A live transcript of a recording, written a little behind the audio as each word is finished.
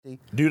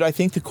Dude, I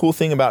think the cool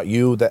thing about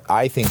you that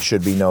I think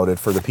should be noted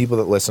for the people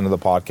that listen to the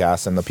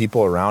podcast and the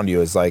people around you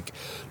is like,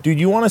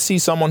 dude, you want to see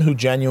someone who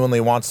genuinely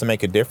wants to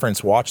make a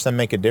difference, watch them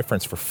make a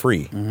difference for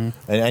free.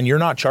 Mm-hmm. And you're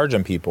not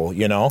charging people,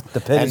 you know?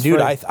 And dude,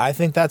 I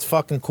think that's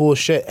fucking cool as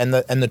shit. And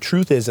the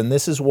truth is, and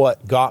this is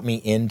what got me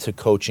into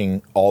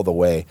coaching all the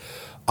way,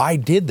 I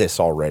did this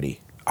already.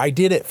 I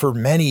did it for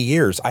many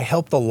years. I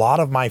helped a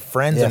lot of my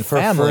friends and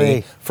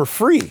family for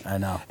free. I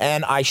know.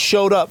 And I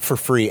showed up for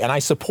free, and I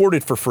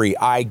supported for free.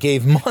 I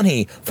gave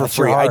money for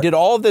free. I did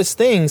all of these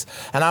things,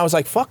 and I was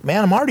like, fuck,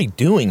 man, I'm already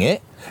doing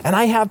it. And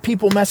I have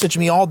people message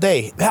me all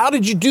day. How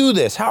did you do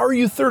this? How are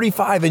you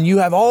 35 and you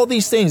have all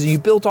these things and you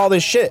built all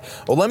this shit?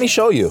 Well, let me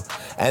show you.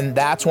 And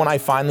that's when I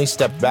finally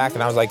stepped back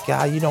and I was like,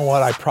 yeah, you know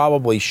what? I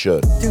probably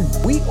should. Dude,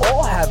 we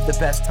all have the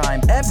best time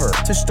ever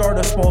to start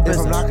a small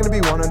business. If I'm not going to be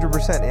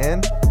 100%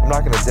 in, I'm not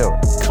going to do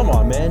it. Come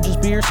on, man.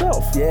 Just be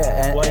yourself.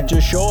 Yeah. And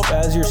just show up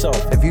as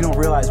yourself. If you don't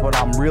realize what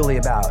I'm really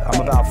about,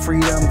 I'm about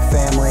freedom,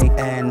 family,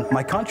 and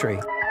my country.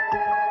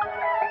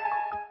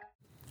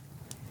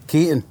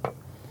 Keaton.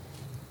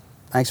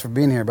 Thanks for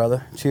being here,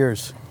 brother.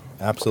 Cheers.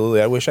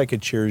 Absolutely. I wish I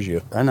could cheers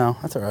you. I know.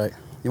 That's all right.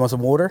 You want some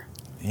water?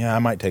 Yeah, I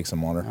might take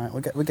some water. All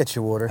right, we get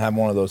you water. Have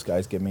one of those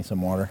guys give me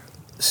some water.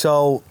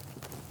 So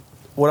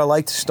what I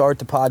like to start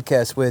the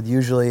podcast with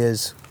usually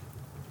is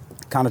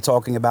kind of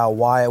talking about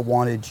why I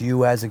wanted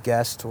you as a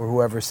guest or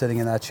whoever's sitting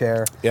in that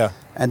chair. Yeah.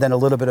 And then a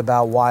little bit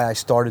about why I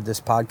started this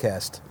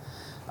podcast.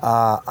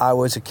 I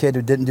was a kid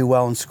who didn't do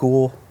well in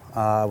school.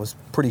 I was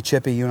pretty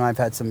chippy. You and I have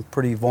had some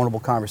pretty vulnerable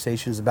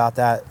conversations about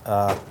that.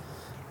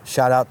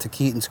 Shout out to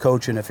Keaton's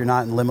coaching. If you're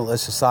not in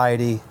Limitless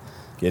Society,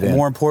 get in.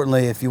 More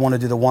importantly, if you want to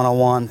do the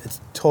one-on-one, it's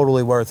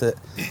totally worth it.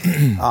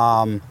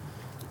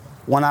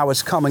 When I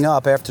was coming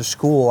up after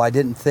school, I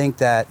didn't think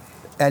that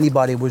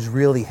anybody was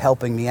really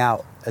helping me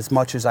out as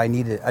much as I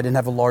needed. I didn't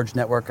have a large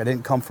network. I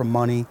didn't come from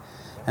money.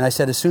 And I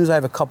said, as soon as I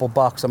have a couple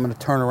bucks, I'm going to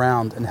turn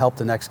around and help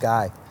the next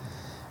guy.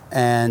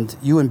 And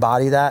you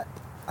embody that.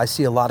 I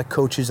see a lot of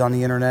coaches on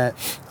the internet,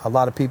 a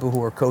lot of people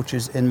who are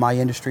coaches in my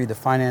industry, the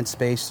finance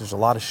space. There's a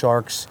lot of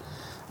sharks.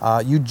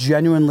 You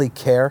genuinely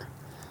care.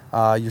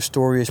 Your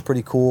story is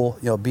pretty cool,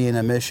 you know, being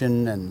a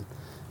mission and,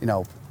 you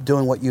know,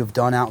 doing what you've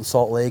done out in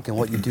Salt Lake and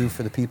what you do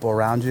for the people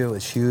around you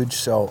is huge.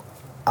 So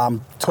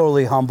I'm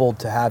totally humbled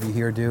to have you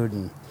here, dude.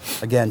 And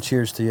again,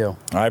 cheers to you.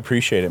 I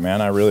appreciate it,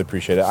 man. I really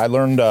appreciate it. I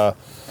learned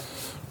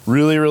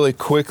really, really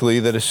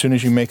quickly that as soon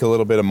as you make a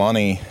little bit of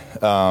money,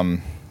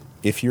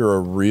 if you're a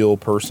real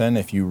person,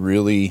 if you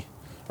really,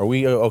 are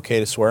we okay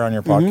to swear on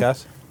your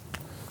podcast?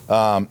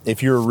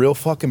 If you're a real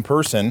fucking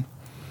person,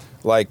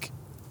 like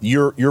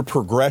your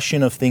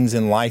progression of things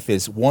in life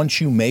is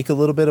once you make a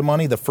little bit of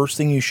money, the first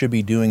thing you should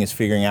be doing is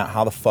figuring out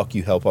how the fuck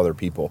you help other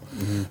people.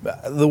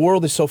 The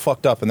world is so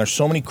fucked up and there's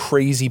so many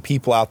crazy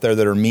people out there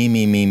that are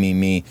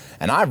me.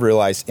 And I've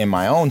realized in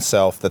my own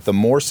self that the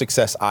more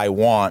success I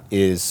want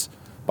is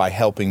by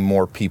helping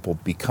more people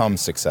become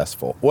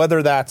successful,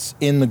 whether that's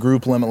in the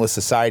group Limitless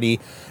Society,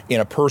 in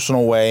a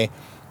personal way.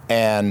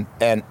 And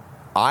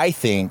I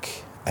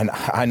think, and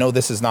I know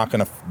this is not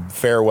going to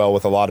fare well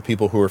with a lot of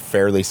people who are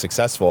fairly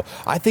successful,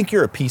 I think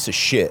you're a piece of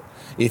shit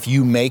if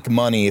you make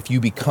money, if you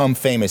become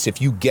famous,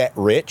 if you get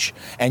rich,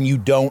 and you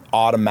don't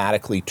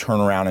automatically turn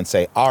around and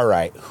say, all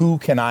right, who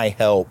can I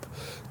help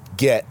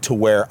get to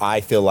where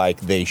I feel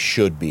like they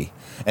should be?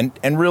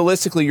 And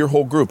realistically, your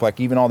whole group, like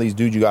even all these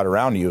dudes you got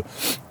around you,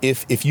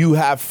 if you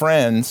have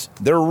friends,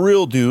 they're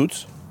real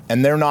dudes,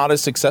 and they're not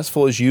as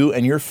successful as you,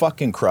 and you're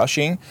fucking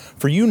crushing,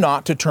 for you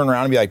not to turn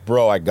around and be like,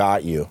 bro, I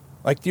got you.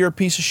 Like, you're a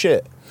piece of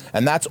shit.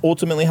 And that's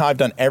ultimately how I've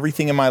done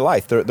everything in my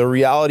life. The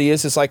reality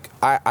is, it's like,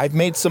 I've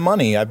made some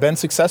money. I've been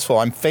successful.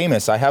 I'm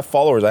famous. I have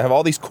followers. I have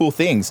all these cool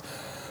things.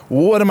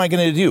 What am I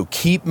going to do?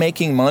 Keep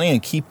making money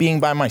and keep being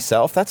by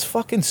myself? That's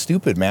fucking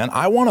stupid, man.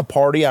 I want to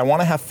party. I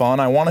want to have fun.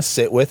 I want to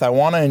sit with. I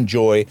want to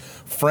enjoy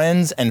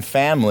friends and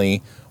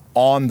family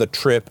on the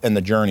trip and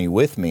the journey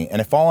with me. And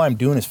if all I'm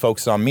doing is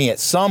focus on me, at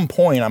some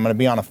point, I'm going to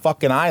be on a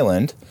fucking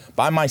island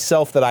by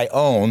myself that I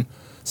own,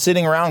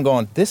 sitting around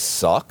going, this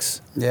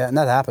sucks. Yeah, and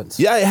that happens.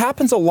 Yeah, it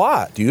happens a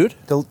lot, dude.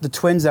 The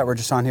twins that were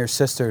just on here,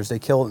 sisters, they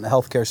killed in the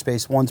healthcare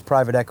space. One's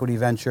private equity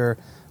venture.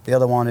 The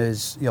other one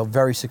is, you know,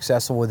 very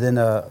successful within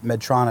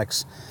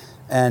Medtronics.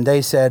 And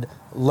they said,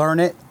 learn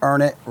it,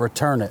 earn it,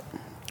 return it.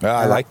 Yeah,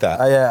 I like that.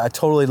 I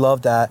totally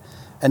love that.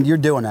 And you're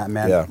doing that,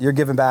 man. Yeah. You're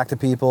giving back to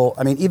people.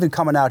 I mean, even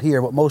coming out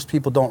here, what most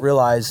people don't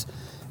realize,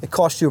 it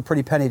costs you a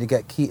pretty penny to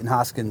get Keaton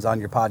Hoskins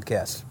on your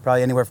podcast.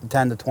 Probably anywhere from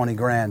 10 to 20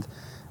 grand.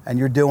 And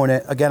you're doing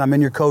it. Again, I'm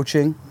in your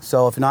coaching.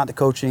 So if you're not in the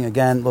coaching,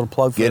 again, little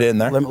plug for Get in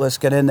there. Limitless,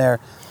 get in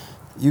there.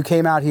 You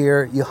came out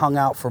here, you hung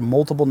out for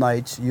multiple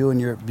nights, you and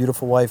your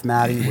beautiful wife,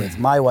 Maddie, with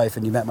my wife,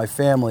 and you met my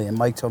family, and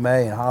Mike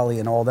Tomei and Holly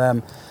and all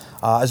them,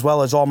 as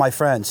well as all my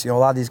friends. You know, a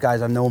lot of these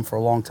guys I've known for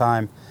a long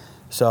time.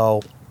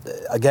 So,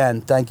 again,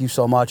 thank you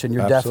so much. And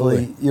you're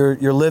Absolutely. definitely,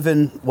 you're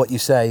living what you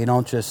say. You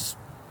don't just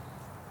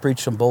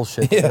preach some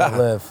bullshit. You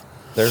live.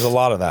 There's a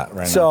lot of that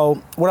right now.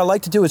 So what I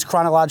like to do is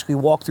chronologically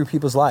walk through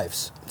people's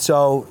lives.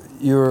 So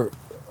you're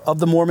of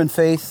the Mormon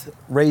faith,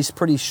 raised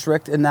pretty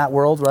strict in that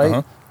world,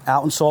 right?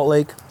 out in Salt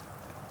Lake.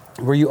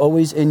 Were you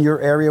always in your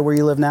area where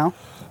you live now?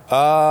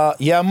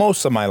 Yeah,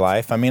 most of my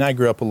life. I mean, I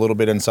grew up a little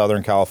bit in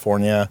Southern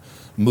California,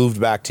 moved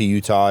back to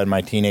Utah in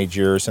my teenage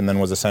years, and then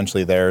was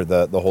essentially there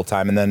the whole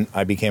time. And then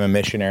I became a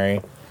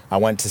missionary. I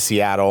went to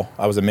Seattle.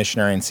 I was a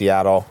missionary in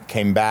Seattle,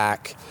 came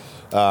back,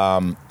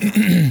 and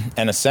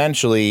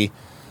essentially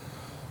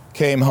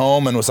came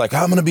home and was like,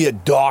 I'm going to be a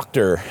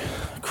doctor.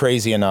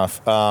 Crazy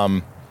enough.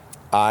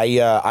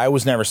 I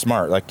was never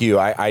smart like you.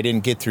 I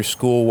didn't get through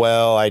school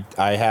well.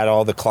 I had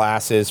all the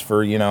classes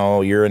for,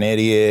 you're an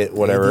idiot,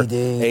 whatever. ADD,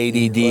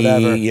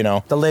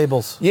 whatever. The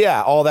labels.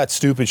 Yeah, all that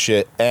stupid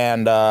shit.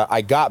 And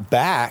I got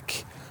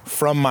back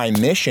from my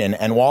mission,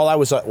 and while I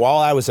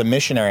was a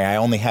missionary, I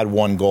only had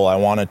one goal. I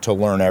wanted to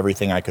learn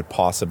everything I could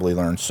possibly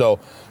learn. So,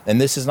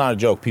 and this is not a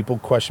joke. People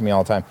question me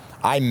all the time.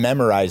 I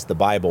memorized the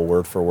Bible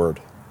word for word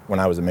when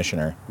I was a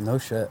missionary. No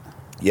shit.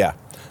 Yeah.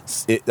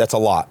 That's a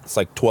lot. It's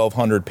like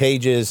 1,200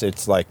 pages.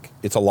 It's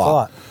a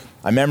lot.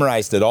 I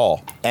memorized it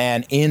all.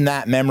 And in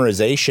that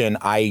memorization,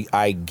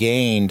 I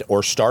gained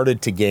or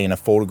started to gain a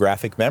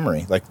photographic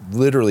memory. Like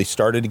literally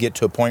started to get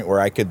to a point where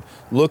I could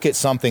look at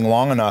something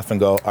long enough and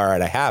go, all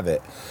right, I have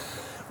it.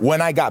 When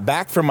I got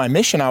back from my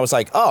mission, I was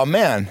like, oh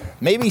man,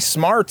 maybe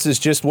smarts is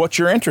just what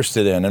you're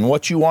interested in and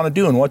what you want to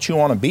do and what you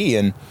want to be.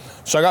 And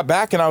so I got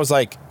back and I was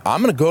like,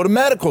 I'm going to go to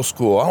medical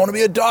school. I want to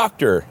be a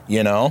doctor,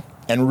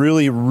 And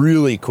really,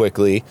 really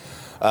quickly,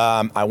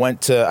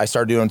 I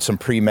started doing some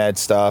pre-med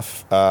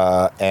stuff,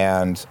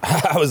 and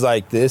I was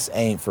like, this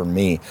ain't for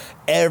me.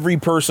 Every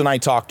person I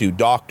talked to,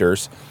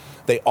 doctors,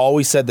 they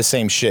always said the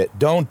same shit.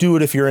 Don't do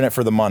it if you're in it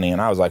for the money. And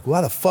I was like,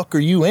 why the fuck are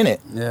you in it?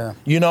 Yeah.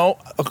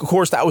 Of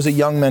course, that was a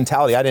young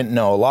mentality. I didn't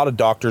know. A lot of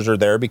doctors are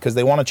there because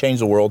they want to change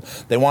the world.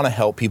 They want to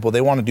help people.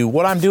 They want to do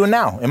what I'm doing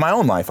now in my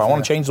own life. I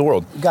want to change the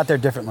world. You got there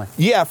differently.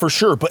 Yeah, for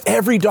sure. But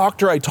every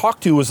doctor I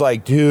talked to was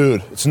like,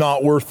 dude, it's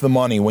not worth the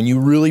money. When you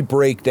really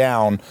break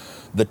down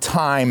the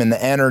time and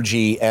the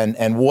energy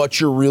and what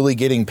you're really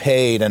getting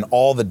paid and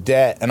all the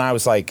debt. And I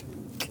was like,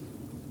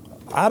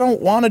 I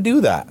don't want to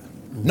do that.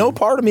 No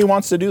part of me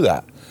wants to do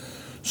that.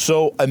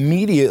 So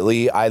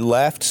immediately I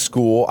left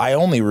school. I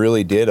only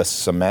really did a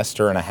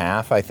semester and a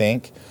half, I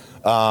think.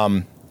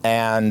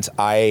 And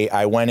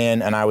I went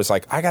in and I was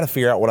like, I got to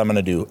figure out what I'm going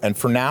to do. And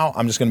for now,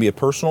 I'm just going to be a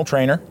personal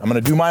trainer. I'm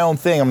going to do my own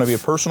thing. I'm going to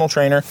be a personal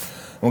trainer.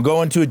 I'm going to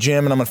go into a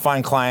gym and I'm going to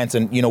find clients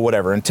and,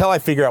 whatever, until I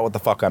figure out what the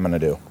fuck I'm going to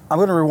do. I'm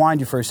going to rewind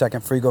you for a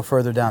second before you go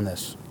further down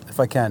this, if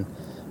I can.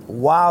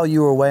 While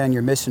you were away on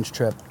your missions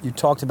trip, you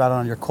talked about it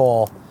on your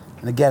call.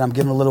 And again, I'm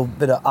giving a little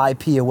bit of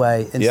IP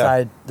away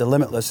inside the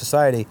Limitless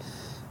Society.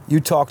 You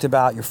talked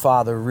about your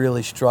father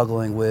really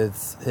struggling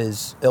with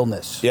his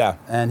illness. Yeah.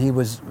 And he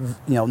was,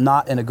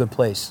 not in a good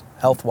place,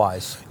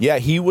 health-wise. Yeah,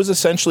 he was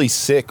essentially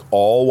sick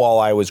all while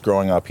I was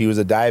growing up. He was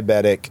a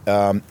diabetic,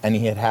 and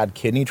he had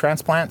kidney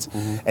transplants.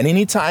 Mm-hmm. And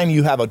anytime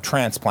you have a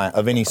transplant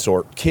of any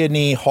sort,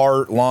 kidney,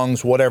 heart,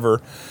 lungs,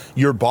 whatever,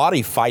 your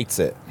body fights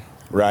it.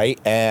 Right?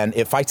 And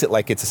it fights it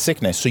like it's a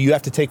sickness. So you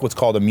have to take what's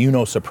called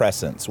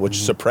immunosuppressants,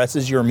 which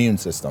suppresses your immune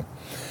system.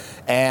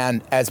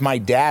 And as my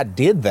dad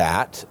did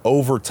that,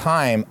 over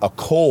time, a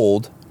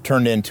cold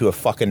turned into a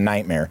fucking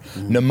nightmare.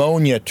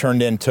 Pneumonia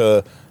turned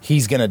into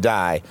he's going to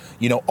die.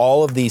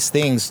 All of these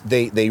things,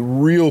 they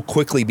real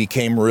quickly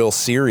became real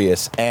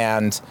serious.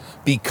 And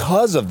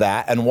because of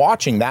that and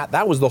watching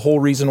that was the whole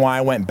reason why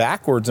I went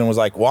backwards and was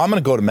like, well, I'm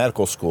going to go to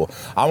medical school.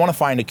 I want to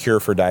find a cure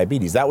for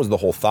diabetes. That was the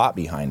whole thought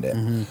behind it.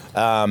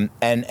 And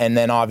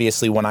then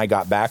obviously when I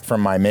got back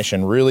from my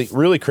mission, really,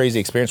 really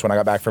crazy experience when I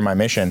got back from my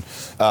mission,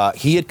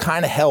 he had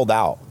kind of held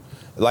out.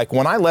 Like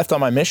when I left on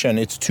my mission,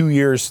 it's 2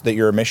 years that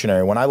you're a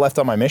missionary. When I left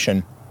on my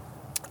mission,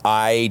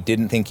 I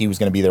didn't think he was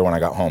going to be there when I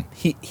got home.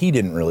 He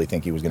didn't really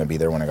think he was going to be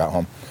there when I got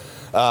home.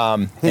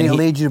 He didn't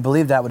lead you to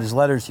believe that with his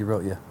letters he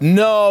wrote you.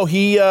 No,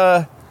 he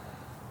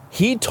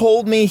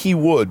told me he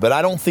would, but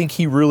I don't think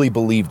he really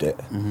believed it.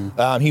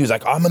 He was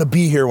like, I'm going to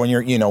be here when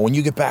when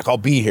you get back, I'll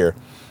be here.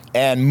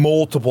 And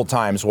multiple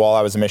times while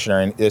I was a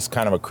missionary, and it's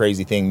kind of a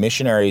crazy thing,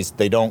 missionaries,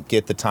 they don't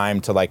get the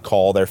time to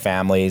call their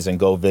families and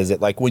go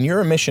visit. Like when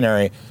you're a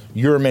missionary,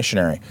 you're a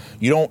missionary.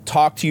 You don't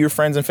talk to your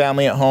friends and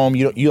family at home.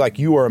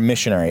 You are a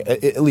missionary,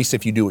 at least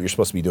if you do what you're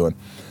supposed to be doing.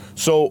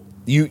 So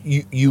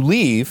you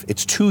leave,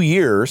 it's 2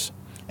 years,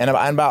 and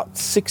about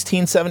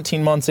 16,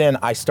 17 months in,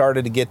 I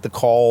started to get the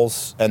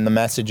calls and the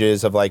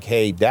messages of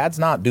hey, Dad's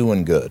not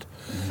doing good.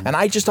 And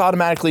I just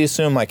automatically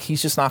assumed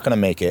he's just not going to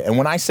make it. And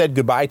when I said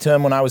goodbye to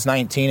him when I was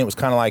 19, it was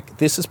kind of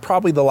this is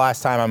probably the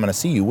last time I'm going to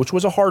see you, which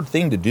was a hard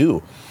thing to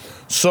do.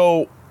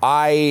 So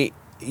I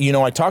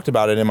talked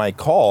about it in my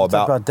call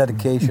about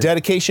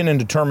dedication and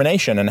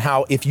determination, and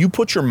how if you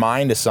put your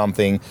mind to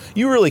something,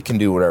 you really can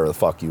do whatever the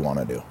fuck you want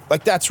to do.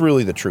 That's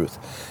really the truth.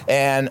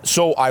 And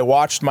so I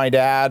watched my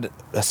dad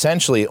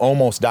essentially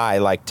almost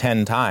die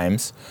 10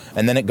 times.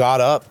 And then it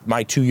got up,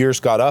 my 2 years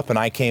got up, and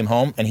I came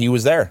home and he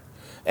was there.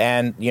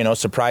 And,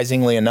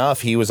 surprisingly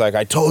enough, he was like,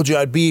 I told you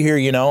I'd be here,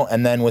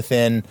 and then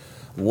within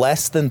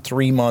less than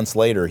 3 months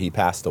later, he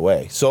passed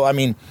away. So, I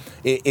mean,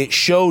 it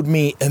showed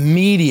me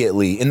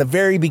immediately in the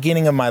very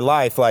beginning of my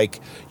life, like,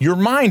 your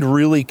mind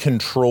really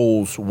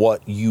controls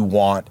what you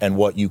want and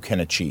what you can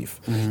achieve.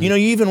 You know,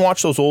 you even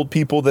watch those old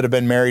people that have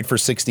been married for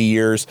 60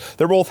 years.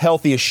 They're both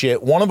healthy as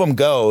shit. One of them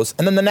goes,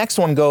 and then the next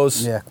one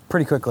goes. Yeah,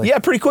 pretty quickly. Yeah,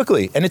 pretty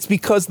quickly. And it's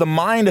because the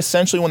mind,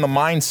 essentially, when the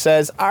mind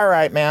says, all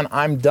right, man,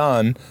 I'm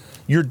done,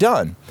 you're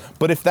done.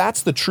 But if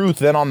that's the truth,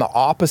 then on the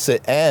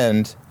opposite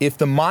end, if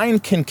the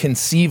mind can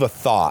conceive a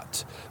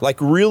thought, like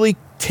really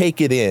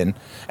take it in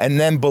and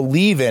then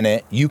believe in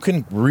it, you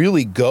can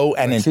really go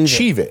and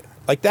achieve it.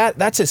 Like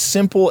that's as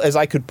simple as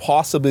I could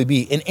possibly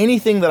be in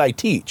anything that I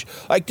teach.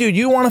 Like, dude,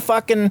 you want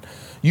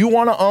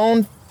to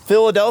own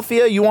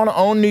Philadelphia? You want to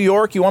own New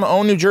York? You want to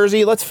own New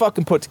Jersey? Let's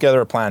fucking put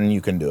together a plan and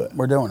you can do it.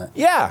 We're doing it.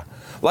 Yeah.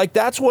 Like,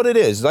 that's what it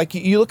is. Like,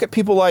 you look at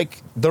people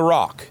like The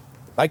Rock.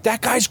 Like,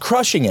 that guy's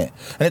crushing it.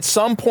 And at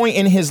some point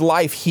in his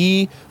life,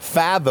 he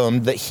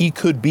fathomed that he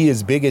could be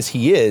as big as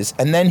he is,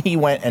 and then he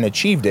went and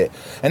achieved it.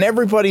 And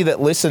everybody that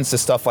listens to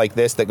stuff like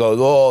this that goes,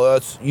 oh,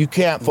 you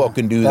can't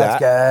fucking do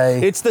that. Guy.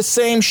 It's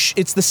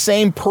the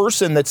same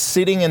person that's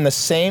sitting in the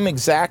same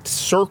exact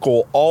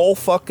circle all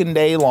fucking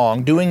day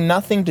long, doing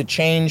nothing to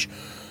change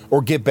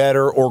or get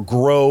better or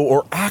grow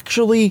or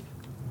actually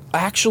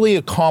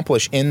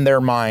accomplish in their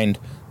mind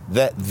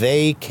that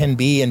they can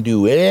be and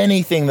do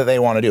anything that they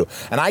want to do.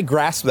 And I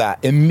grasped that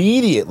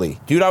immediately.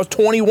 Dude, I was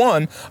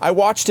 21. I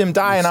watched him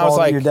die, and I was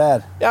like, your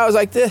dad. Yeah, I was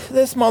like,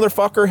 this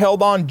motherfucker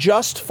held on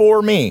just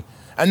for me.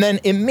 And then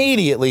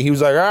immediately he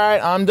was like, all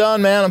right, I'm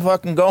done, man. I'm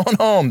fucking going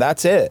home.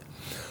 That's it.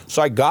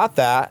 So I got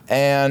that,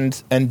 and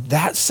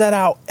that set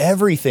out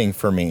everything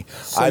for me.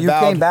 So you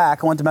came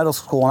back, I went to medical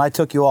school, and I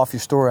took you off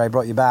your story. I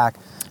brought you back.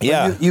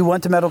 Yeah. You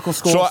went to medical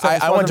school. So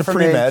I went to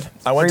pre-med.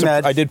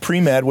 I did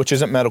pre-med, which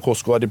isn't medical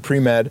school. I did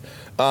pre-med,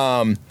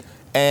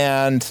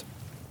 and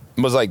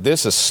was like,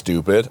 this is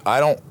stupid. I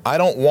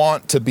don't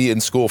want to be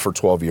in school for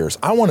 12 years.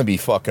 I want to be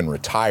fucking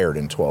retired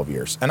in 12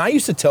 years. And I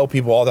used to tell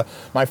people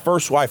my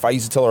first wife, I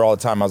used to tell her all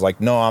the time, I was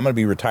like, no, I'm going to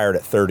be retired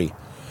at 30.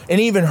 And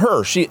even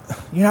her, you're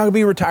not going to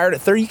be retired at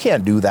 30. You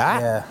can't do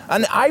that. Yeah.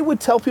 And I would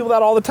tell people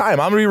that all the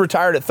time. I'm going to be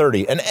retired at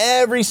 30. And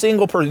every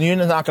single person,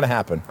 it's not going to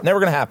happen. Never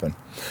going to happen.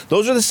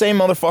 Those are the same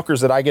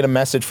motherfuckers that I get a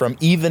message from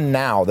even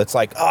now that's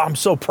like, oh, I'm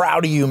so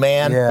proud of you,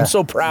 man. Yeah. I'm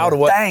so proud of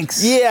what.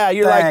 Thanks. Yeah,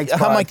 Thanks,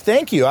 I'm like,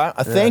 thank you. I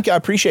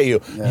appreciate you.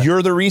 Yeah.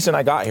 You're the reason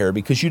I got here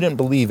because you didn't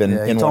believe in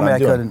what I'm doing. You told me I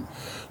couldn't.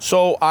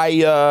 So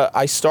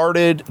I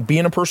started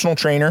being a personal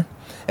trainer.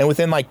 And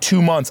within like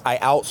 2 months, I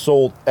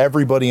outsold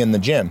everybody in the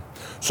gym.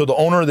 So the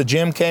owner of the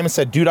gym came and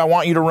said, dude, I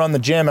want you to run the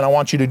gym and I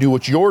want you to do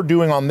what you're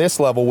doing on this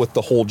level with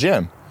the whole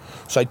gym.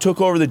 So I took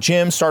over the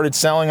gym, started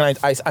selling, and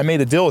I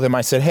made a deal with him.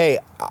 I said, hey,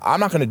 I'm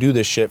not going to do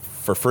this shit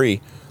for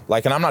free.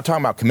 Like, and I'm not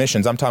talking about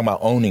commissions. I'm talking about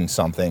owning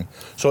something.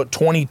 So at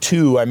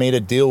 22, I made a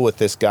deal with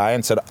this guy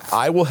and said,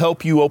 I will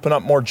help you open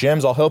up more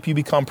gyms. I'll help you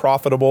become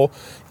profitable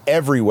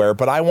everywhere,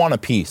 but I want a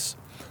piece.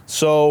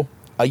 So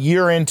a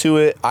year into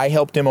it, I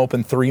helped him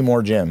open 3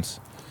 more gyms.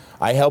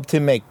 I helped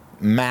him make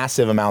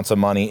massive amounts of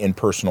money in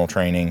personal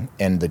training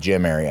in the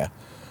gym area.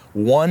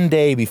 One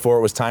day before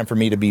it was time for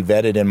me to be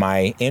vetted in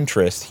my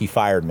interest, he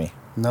fired me.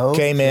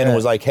 Came in and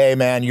was like, hey,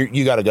 man,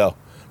 you got to go.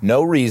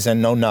 No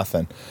reason, no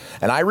nothing.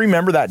 And I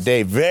remember that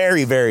day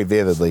very, very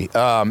vividly.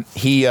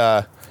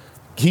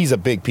 He's a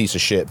big piece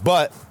of shit.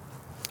 But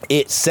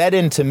it set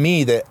into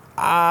me that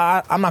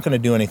I'm not going to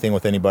do anything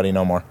with anybody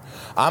no more.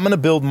 I'm going to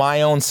build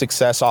my own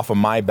success off of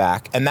my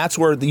back. And that's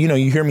where,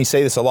 you hear me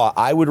say this a lot.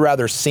 I would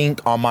rather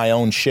sink on my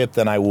own ship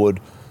than I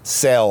would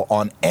sail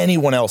on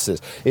anyone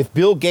else's. If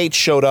Bill Gates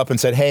showed up and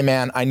said, hey,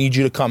 man, I need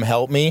you to come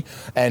help me,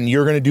 and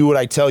you're going to do what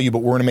I tell you, but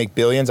we're going to make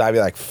billions, I'd be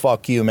like,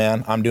 fuck you,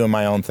 man. I'm doing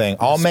my own thing.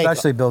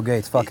 Especially Bill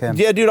Gates. Fuck him.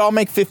 Yeah, dude, I'll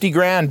make $50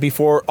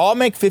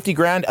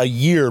 grand a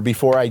year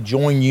before I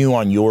join you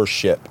on your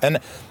ship. And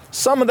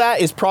some of that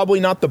is probably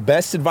not the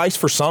best advice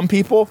for some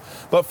people,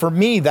 but for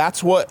me,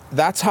 that's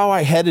how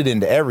I headed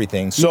into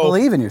everything. So you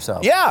believe in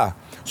yourself. Yeah.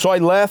 So I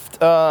left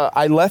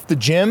the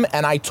gym,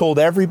 and I told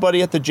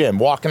everybody at the gym,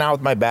 walking out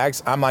with my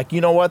bags, I'm like, you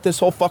know what? This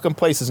whole fucking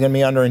place is going to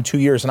be under in 2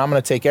 years, and I'm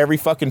going to take every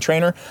fucking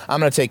trainer. I'm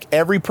going to take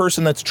every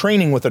person that's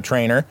training with a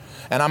trainer,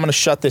 and I'm going to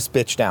shut this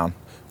bitch down.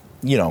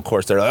 Of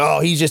course, they're like, oh,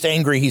 he's just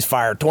angry. He's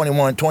fired.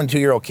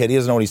 22-year-old kid. He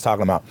doesn't know what he's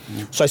talking about.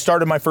 So I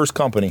started my first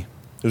company.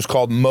 It was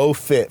called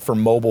MoFit for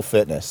mobile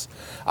fitness.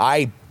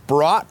 I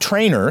brought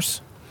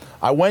trainers.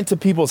 I went to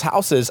people's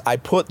houses. I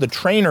put the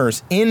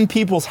trainers in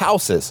people's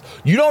houses.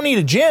 You don't need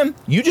a gym.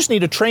 You just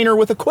need a trainer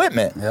with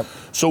equipment. Yep.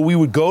 So we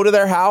would go to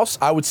their house.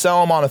 I would sell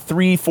them on a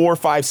 $300, $400,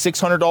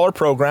 $500, $600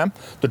 program.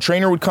 The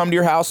trainer would come to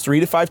your house 3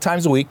 to 5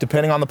 times a week,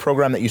 depending on the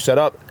program that you set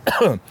up.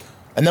 And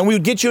then we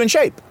would get you in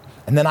shape.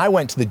 And then I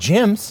went to the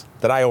gyms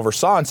that I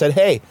oversaw and said,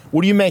 hey,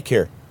 what do you make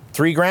here?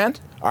 $3 grand?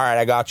 All right,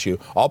 I got you.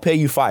 I'll pay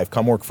you $5.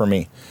 Come work for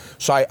me.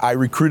 So I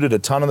recruited a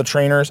ton of the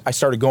trainers. I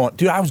started going,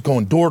 dude, I was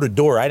going door to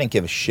door. I didn't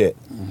give a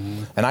shit.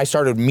 Mm-hmm. And I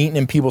started meeting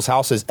in people's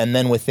houses. And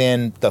then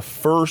within the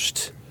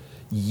first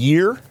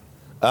year,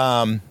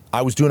 I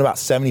was doing about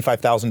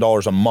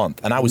 $75,000 a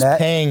month. And I was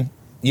paying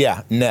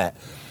Yeah, net.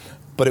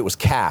 But it was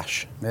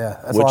cash. Yeah,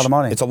 that's a lot of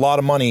money. It's a lot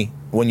of money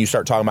when you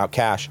start talking about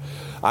cash.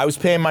 I was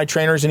paying my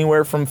trainers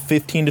anywhere from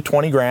 15 to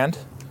 20 grand,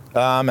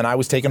 and I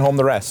was taking home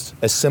the rest.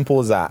 As simple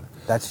as that.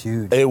 That's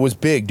huge. It was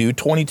big, dude.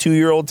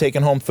 22-year-old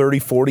taking home 30,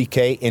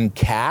 40K in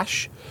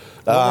cash.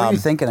 What were you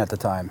thinking at the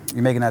time?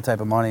 You're making that type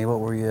of money. What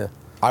were you?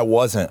 I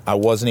wasn't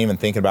even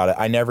thinking about it.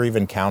 I never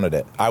even counted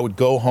it. I would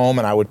go home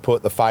and I would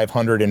put the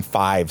 500 and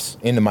fives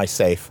into my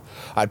safe.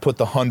 I'd put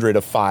the 100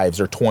 of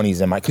fives or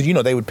 20s in my, because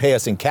they would pay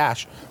us in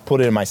cash,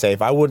 put it in my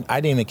safe. I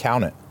didn't even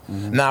count it.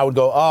 Mm-hmm. Now I would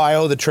go, I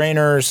owe the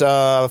trainers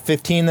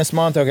 15 this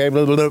month. Okay,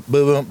 blah, blah, blah,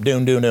 blah,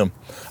 doom, doom, doom.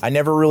 I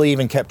never really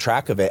even kept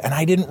track of it. And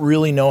I didn't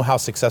really know how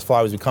successful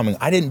I was becoming.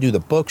 I didn't do the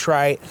books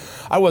right.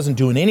 I wasn't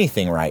doing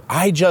anything right.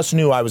 I just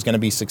knew I was going to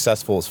be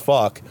successful as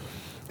fuck.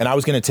 And I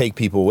was going to take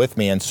people with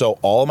me. And so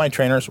all of my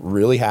trainers,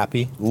 really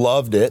happy,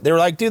 loved it. They were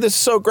like, dude, this is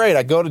so great.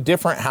 I go to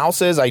different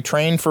houses. I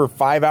train for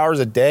 5 hours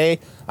a day.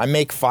 I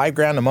make $5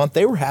 grand a month.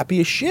 They were happy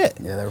as shit.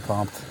 Yeah, they were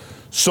pumped.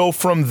 So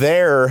from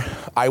there,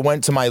 I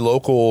went to my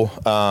local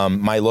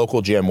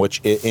gym, which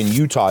in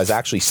Utah is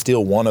actually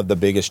still one of the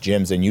biggest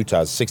gyms in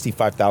Utah. It's a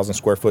 65,000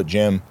 square foot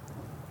gym.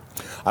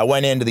 I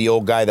went into the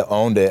old guy that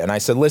owned it and I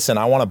said, listen,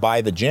 I want to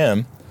buy the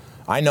gym.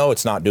 I know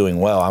it's not doing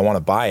well. I want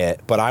to buy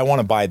it, but I want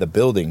to buy the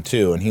building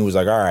too. And he was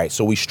like, all right.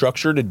 So we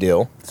structured a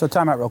deal. So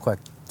time out real quick.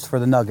 It's for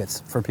the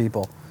nuggets, for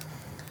people.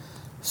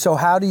 So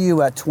how do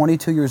you, at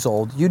 22 years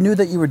old, you knew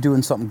that you were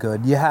doing something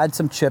good. You had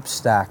some chips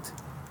stacked,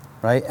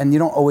 right? And you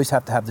don't always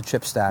have to have the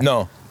chips stacked.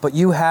 No. But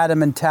you had a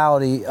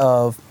mentality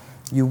of,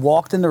 you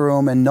walked in the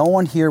room and no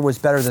one here was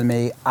better than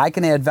me. I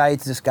can add value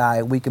to this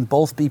guy. We can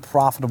both be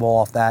profitable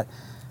off that.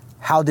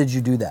 How did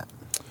you do that?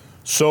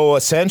 So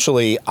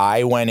essentially,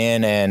 I went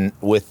in and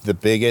with the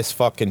biggest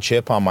fucking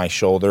chip on my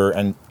shoulder,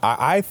 and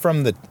I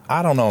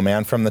don't know,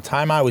 man, from the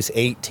time I was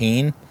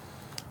 18,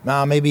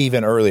 maybe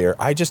even earlier,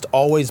 I just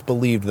always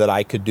believed that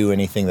I could do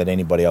anything that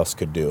anybody else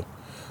could do.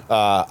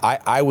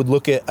 I would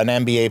look at an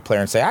NBA player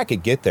and say, I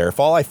could get there. If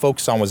all I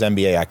focused on was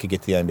NBA, I could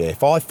get to the NBA.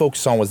 If all I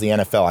focused on was the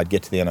NFL, I'd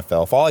get to the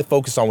NFL. If all I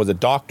focused on was a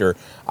doctor,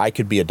 I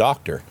could be a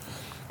doctor.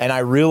 And I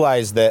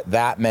realized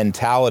that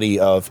mentality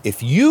of,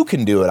 if you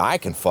can do it, I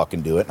can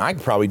fucking do it, and I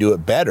can probably do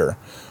it better.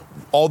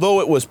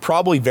 Although it was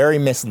probably very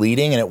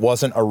misleading and it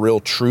wasn't a real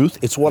truth,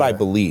 it's what I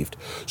believed.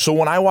 So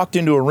when I walked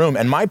into a room,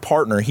 and my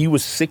partner, he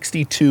was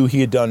 62,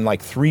 he had done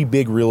like 3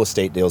 big real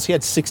estate deals. He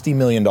had $60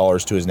 million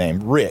to his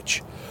name,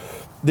 rich.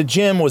 The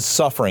gym was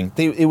suffering.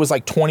 It was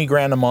like 20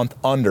 grand a month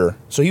under.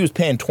 So he was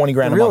paying 20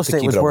 grand a month to keep it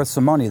open. Real estate was worth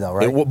some money though,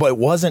 right? But it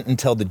wasn't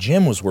until the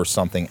gym was worth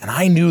something, and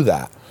I knew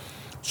that.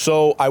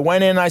 So I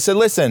went in and I said,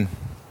 listen,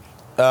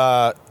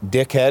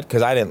 dickhead,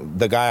 because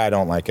the guy, I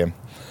don't like him.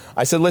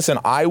 I said, listen,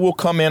 I will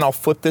come in, I'll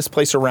flip this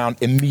place around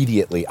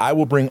immediately. I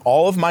will bring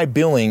all of my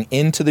billing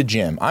into the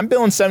gym. I'm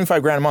billing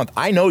 75 grand a month.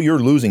 I know you're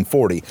losing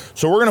 40.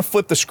 So we're going to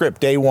flip the script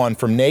day one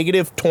from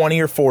negative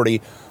 20 or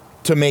 40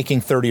 to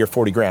making 30 or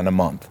 40 grand a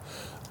month.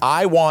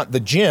 I want the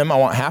gym, I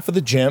want half of the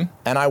gym,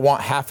 and I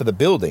want half of the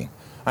building.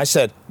 I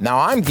said, now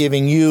I'm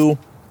giving you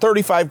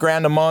 35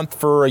 grand a month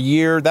for a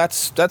year.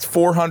 That's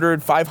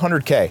 400,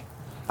 500K.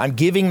 I'm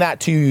giving that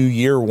to you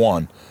year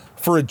one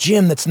for a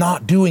gym that's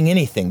not doing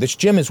anything. This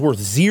gym is worth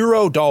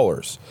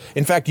 $0.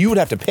 In fact, you would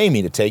have to pay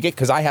me to take it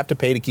because I have to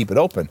pay to keep it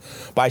open.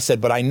 But I said,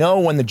 but I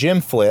know when the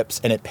gym flips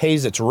and it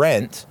pays its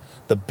rent,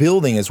 the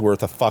building is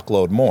worth a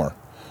fuckload more.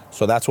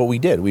 So that's what we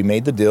did. We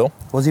made the deal.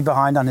 Was he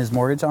behind on his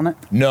mortgage on it?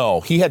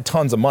 No, he had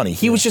tons of money.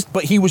 He was just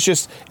every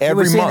month. He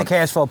was seeing the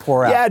cash flow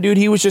pour out. Yeah, dude,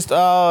 he was just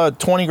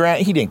 20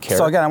 grand. He didn't care.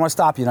 So again, I want to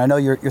stop you, and I know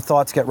your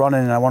thoughts get running,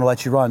 and I want to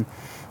let you run.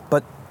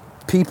 But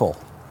people,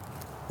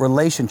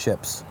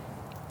 relationships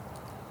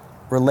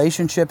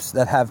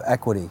that have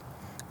equity.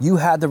 You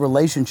had the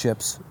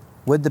relationships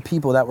with the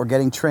people that were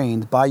getting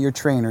trained by your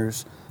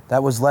trainers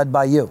that was led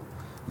by you.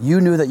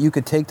 You knew that you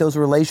could take those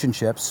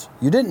relationships.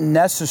 You didn't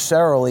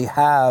necessarily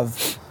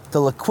have the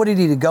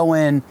liquidity to go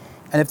in,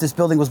 and if this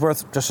building was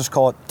worth, just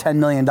call it $10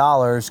 million,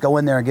 go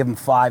in there and give him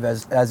 5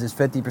 as his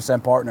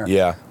 50% partner.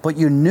 Yeah. But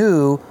you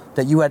knew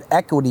that you had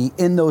equity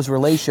in those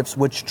relationships,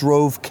 which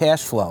drove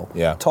cash flow.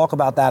 Yeah. Talk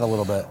about that a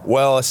little bit.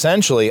 Well,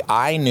 essentially,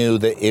 I knew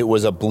that it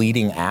was a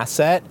bleeding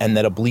asset and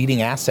that a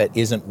bleeding asset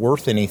isn't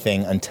worth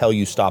anything until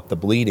you stop the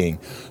bleeding.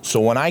 So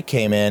when I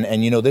came in,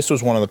 and this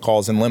was one of the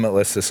calls in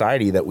Limitless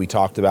Society that we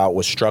talked about,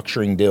 was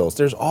structuring deals.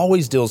 There's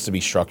always deals to be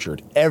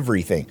structured.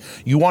 Everything.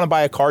 You want to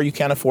buy a car, you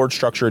can't afford,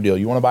 structure a deal.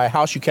 You want to buy a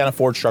house, you can't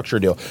afford, structure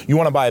a deal. You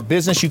want to buy a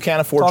business, you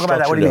can't afford, structure a deal. Talk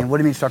about that. What do you mean? What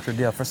do you mean structured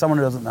deal? For someone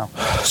who doesn't know.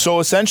 So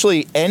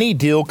essentially, any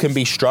deal can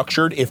be structured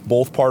if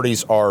both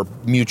parties are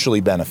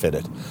mutually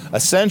benefited.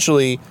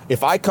 Essentially,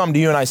 if I come to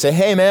you and I say,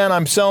 hey man,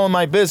 I'm selling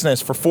my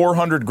business for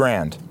 400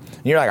 grand.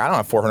 And you're like, I don't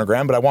have 400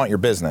 grand, but I want your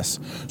business.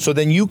 So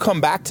then you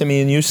come back to me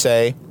and you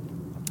say,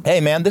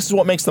 hey man, this is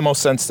what makes the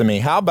most sense to me.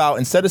 How about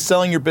instead of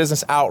selling your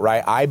business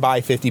outright, I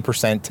buy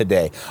 50%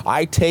 today.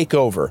 I take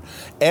over.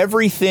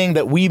 Everything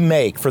that we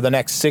make for the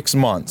next 6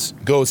 months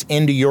goes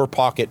into your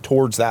pocket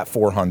towards that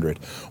 400.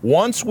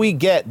 Once we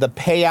get the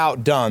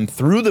payout done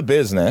through the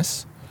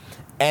business,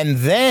 And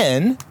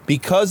then,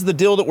 because the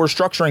deal that we're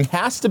structuring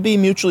has to be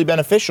mutually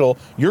beneficial,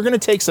 you're going to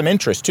take some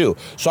interest too.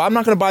 So I'm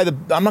not going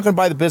to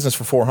buy the business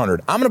for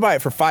 $400. I'm going to buy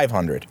it for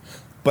 $500,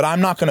 but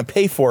I'm not going to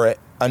pay for it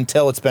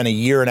until it's been a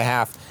year and a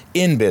half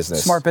in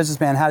business. Smart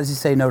businessman. How does he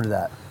say no to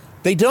that?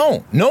 They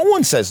don't. No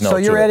one says no. So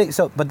you're to adding.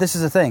 it. But this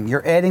is the thing.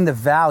 You're adding the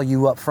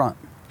value up front.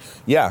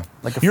 Yeah,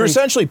 Like you're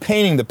essentially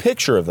painting the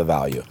picture of the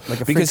value.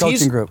 Like a free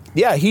coaching group.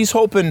 Yeah, he's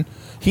hoping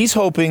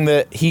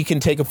that he can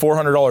take a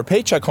 $400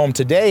 paycheck home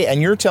today,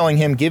 and you're telling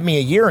him, give me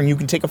a year and you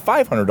can take a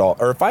 $500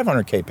 or a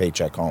 $500K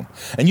paycheck home.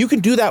 And you can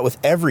do that with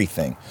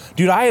everything.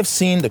 Dude, I have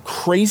seen the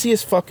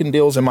craziest fucking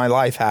deals in my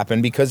life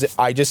happen because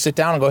I just sit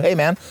down and go, hey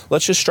man,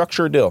 let's just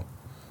structure a deal.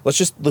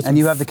 Let's and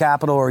you have the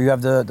capital or you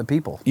have the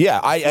people.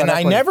 Yeah,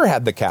 I never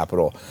had the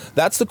capital.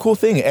 That's the cool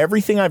thing.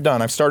 Everything I've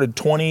done, I've started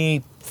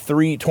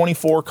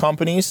 24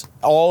 companies.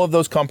 All of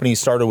those companies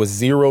started with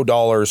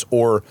 $0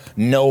 or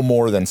no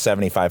more than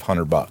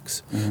 $7,500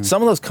 bucks. Mm-hmm.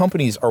 Some of those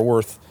companies are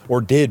worth or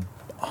did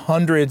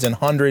hundreds and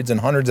hundreds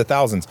and hundreds of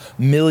thousands,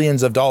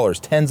 millions of dollars,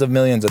 tens of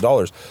millions of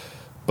dollars.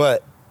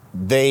 But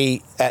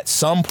they at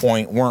some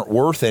point weren't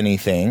worth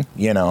anything,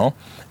 you know?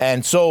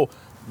 And so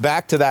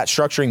back to that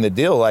structuring the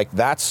deal, like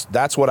that's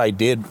what I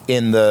did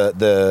in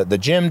the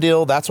gym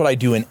deal. That's what I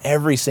do in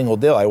every single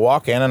deal. I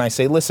walk in and I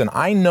say, listen,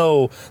 I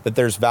know that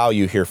there's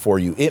value here for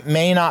you. It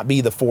may not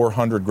be the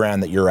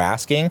 $400,000 that you're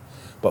asking,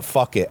 but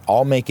fuck it,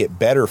 I'll make it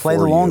better for you.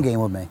 Play the long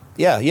game with me.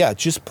 Yeah,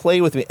 just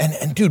play with me.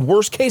 And dude,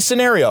 worst case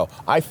scenario,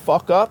 I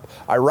fuck up,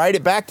 I write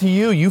it back to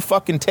you, you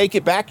fucking take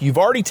it back. You've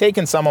already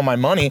taken some of my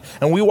money,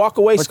 and we walk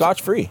away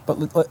scotch-free.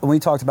 But we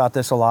talked about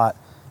this a lot.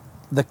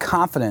 The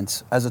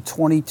confidence as a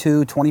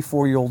 22,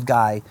 24-year-old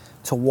guy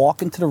to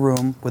walk into the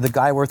room with a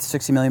guy worth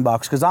 $60 million,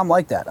 because I'm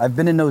like that. I've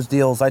been in those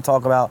deals. I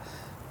talk about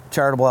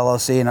charitable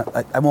LLC,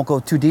 and I won't go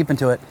too deep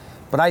into it,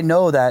 but I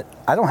know that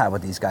I don't have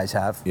what these guys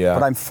have. Yeah.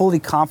 But I'm fully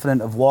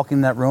confident of walking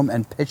in that room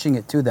and pitching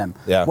it to them.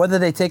 Yeah. Whether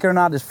they take it or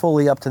not is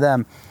fully up to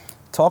them.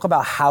 Talk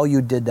about how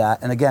you did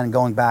that, and again,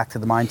 going back to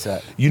the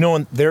mindset. You know,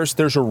 and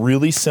there's a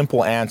really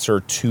simple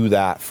answer to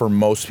that for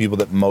most people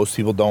that most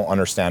people don't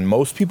understand.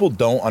 Most people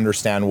don't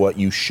understand what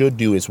you should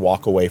do is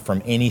walk away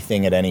from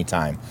anything at any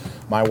time.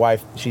 My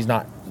wife, she's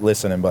not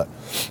listening, but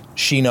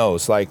she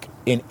knows, like,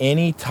 in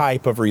any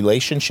type of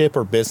relationship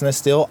or business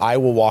deal, I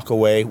will walk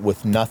away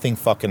with nothing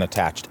fucking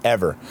attached,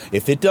 ever.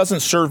 If it doesn't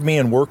serve me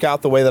and work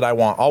out the way that I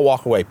want, I'll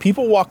walk away.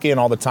 People walk in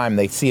all the time,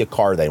 they see a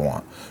car they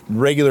want.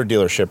 Regular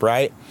dealership,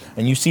 right?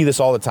 And you see this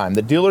all the time.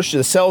 The dealership,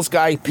 the sales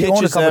guy pitches them. You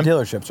own a couple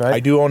dealerships, right? I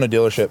do own a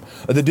dealership.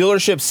 The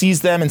dealership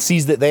sees them and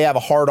sees that they have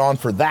a hard-on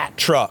for that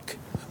truck.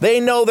 They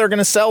know they're going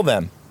to sell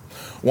them.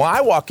 When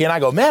I walk in, I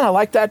go, man, I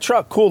like that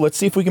truck. Cool, let's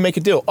see if we can make a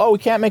deal. Oh, we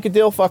can't make a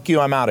deal? Fuck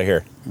you, I'm out of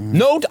here.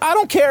 No, I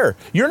don't care.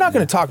 You're not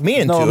going to talk me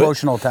into it. No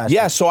emotional attachment.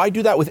 Yeah, so I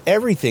do that with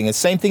everything. It's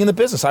the same thing in the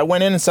business. I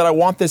went in and said, I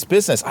want this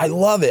business. I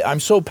love it. I'm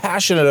so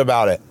passionate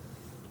about it.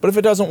 But if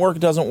it doesn't work,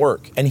 it doesn't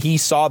work. And he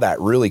saw that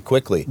really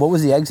quickly. What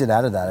was the exit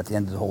out of that at the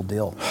end of the whole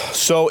deal?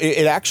 So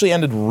it actually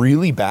ended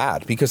really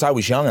bad because I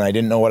was young and I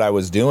didn't know what I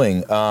was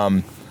doing.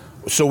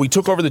 So we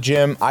took over the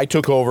gym. I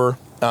took over.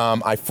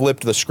 I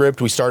flipped the script.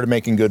 We started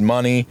making good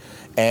money.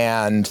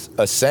 And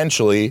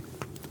essentially,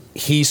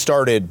 he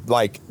started,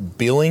 like,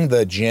 billing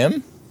the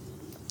gym.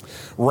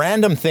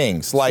 Random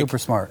things. Like, super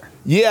smart.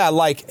 Yeah,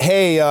 like,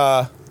 hey,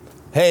 I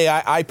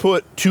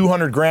put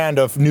 $200,000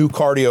 of new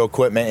cardio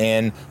equipment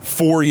in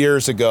 4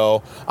 years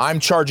ago. I'm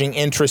charging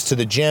interest to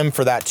the gym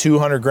for that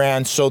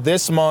 $200,000. So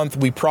this month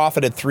we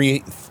profited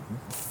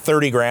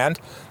 $30,000.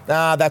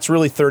 That's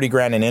really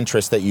 $30,000 in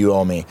interest that you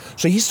owe me.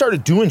 So he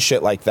started doing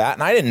shit like that,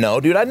 and I didn't know,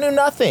 dude. I knew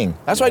nothing.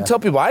 That's why I tell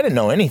people I didn't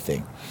know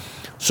anything.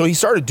 So he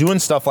started doing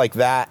stuff like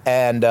that,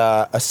 and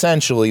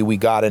essentially we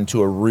got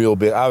into a real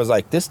big. I was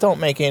like, this don't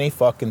make any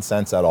fucking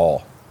sense at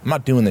all. I'm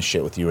not doing this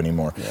shit with you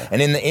anymore. Yeah.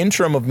 And in the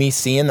interim of me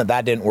seeing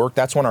that didn't work,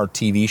 that's when our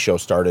TV show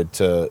started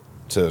to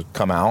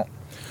come out.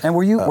 And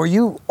were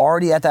you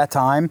already at that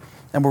time,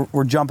 and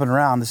we're jumping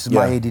around, this is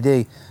my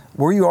ADD,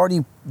 were you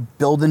already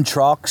building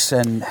trucks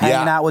and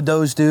hanging out with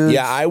those dudes?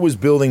 Yeah, I was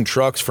building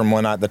trucks from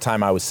the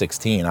time I was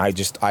 16.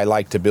 I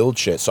like to build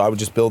shit, so I would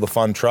just build a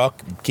fun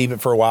truck, keep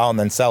it for a while, and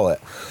then sell it.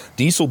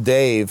 Diesel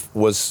Dave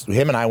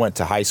him and I went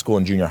to high school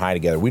and junior high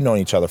together. We've known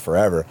each other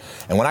forever.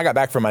 And when I got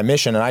back from my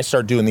mission and I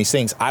started doing these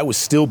things, I was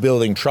still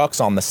building trucks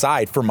on the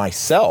side for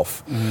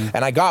myself. Mm-hmm.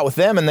 And I got with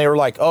them and they were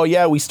like, oh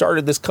yeah, we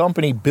started this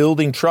company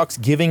building trucks,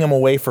 giving them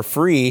away for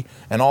free.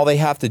 And all they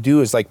have to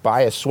do is like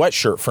buy a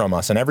sweatshirt from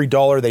us. And every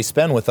dollar they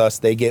spend with us,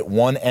 they get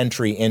one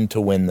entry in to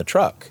win the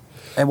truck.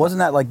 And wasn't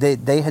that like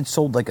they had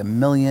sold like 1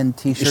 million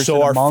t-shirts in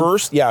a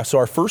month? So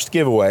our first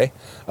giveaway,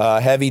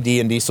 Heavy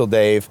D and Diesel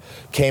Dave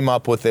came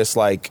up with this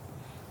like,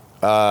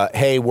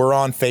 hey, we're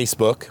on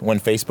Facebook when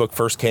Facebook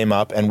first came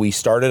up, and we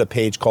started a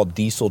page called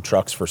Diesel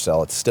Trucks for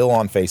Sale. It's still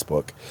on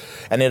Facebook.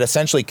 And it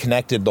essentially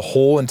connected the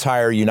whole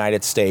entire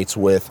United States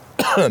with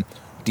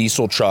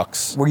diesel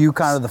trucks. Were you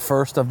kind of the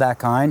first of that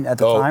kind at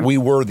the time? We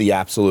were the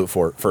absolute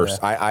first.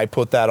 Yeah. I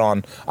put that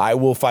on. I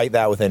will fight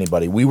that with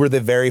anybody. We were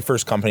the very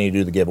first company to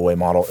do the giveaway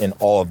model in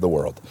all of the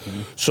world.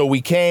 Mm-hmm. So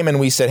we came and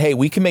we said, hey,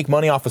 we can make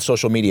money off of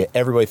social media.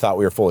 Everybody thought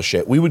we were full of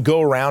shit. We would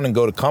go around and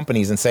go to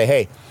companies and say,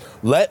 hey,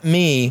 let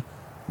me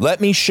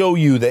show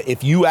you that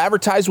if you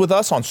advertise with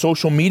us on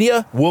social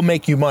media, we'll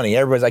make you money.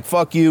 Everybody's like,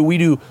 fuck you. We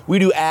do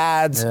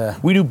ads. Yeah.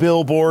 We do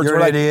billboards. You're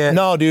We're an idiot.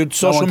 No, dude,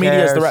 social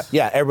media is the right.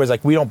 Yeah, everybody's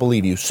like, we don't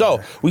believe you.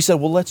 So we said,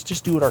 well, let's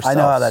just do it ourselves. I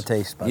know how that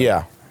tastes.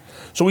 Yeah.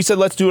 So we said,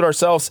 let's do it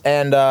ourselves.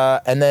 And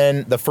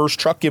then the first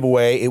truck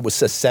giveaway, it was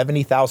a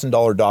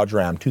 $70,000 Dodge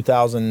Ram,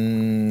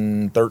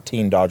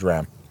 2013 Dodge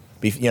Ram.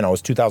 You know, it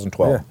was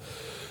 2012.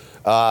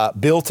 Yeah.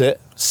 Built it,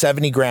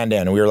 70 grand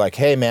in. And we were like,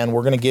 hey, man,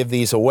 we're going to give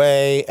these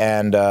away.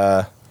 And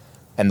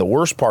the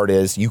worst part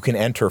is you can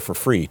enter for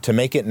free. To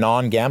make it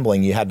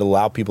non-gambling, you had to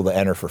allow people to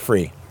enter for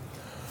free.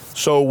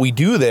 So we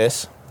do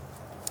this.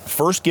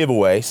 First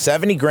giveaway,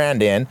 70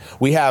 grand in.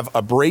 We have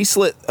a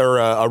bracelet or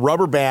a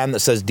rubber band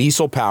that says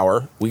Diesel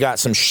Power. We got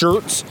some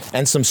shirts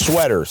and some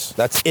sweaters.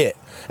 That's it.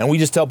 And we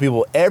just tell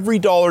people every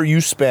dollar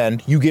you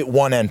spend, you get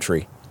one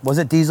entry. Was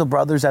it Diesel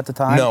Brothers at the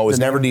time? No, it was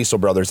never Diesel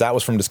Brothers. That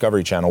was from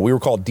Discovery Channel. We were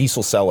called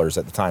Diesel Sellers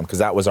at the time because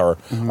that was our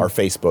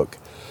Facebook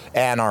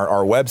and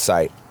our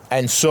website.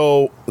 And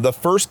so the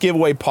first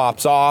giveaway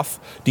pops off.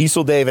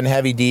 Diesel Dave and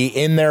Heavy D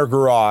in their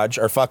garage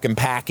are fucking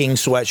packing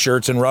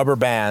sweatshirts and rubber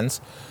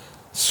bands.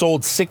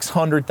 Sold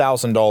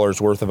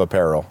 $600,000 worth of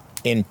apparel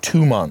in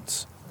 2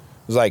 months.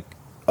 It was like,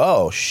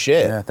 oh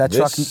shit. Yeah, that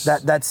truck,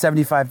 that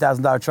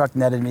 $75,000 truck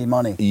netted me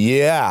money.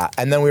 Yeah,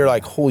 and then we were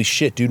like, holy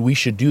shit, dude, we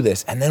should do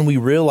this. And then we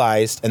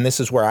realized, and this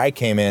is where I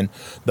came in,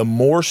 the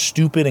more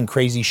stupid and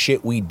crazy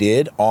shit we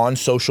did on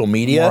social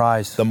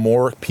media, the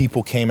more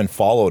people came and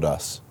followed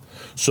us.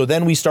 So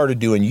then we started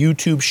doing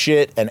YouTube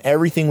shit and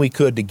everything we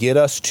could to get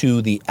us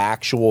to the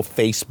actual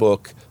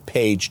Facebook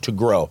page to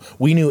grow.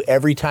 We knew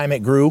every time it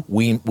grew,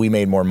 we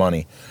made more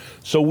money.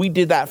 So we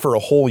did that for a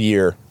whole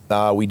year.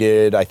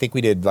 I think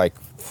we did like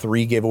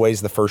 3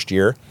 giveaways the first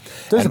year.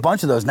 There's a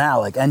bunch of those now,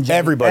 like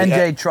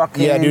NJ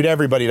Trucking. Yeah, dude,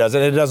 everybody does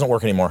it. It doesn't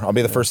work anymore. I'll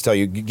be the first to tell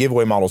you,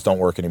 giveaway models don't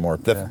work anymore.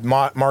 The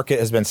market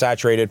has been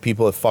saturated.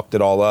 People have fucked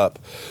it all up.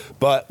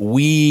 But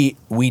we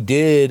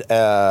did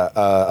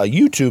a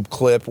YouTube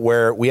clip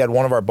where we had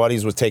one of our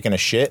buddies was taking a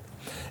shit,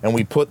 and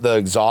we put the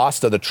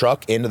exhaust of the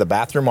truck into the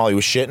bathroom while he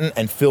was shitting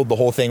and filled the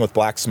whole thing with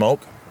black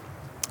smoke.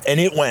 And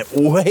it went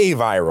way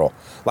viral,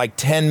 like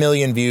 10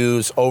 million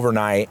views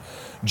overnight.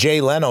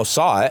 Jay Leno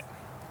saw it,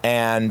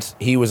 and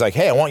he was like,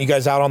 hey, I want you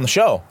guys out on the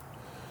show.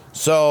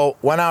 So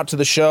went out to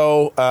the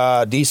show.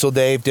 Diesel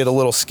Dave did a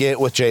little skit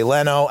with Jay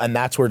Leno, and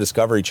that's where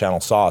Discovery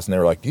Channel saw us. And they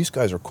were like, these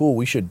guys are cool.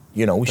 We should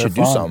do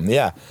something.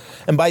 Yeah.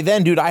 And by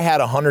then, dude, I had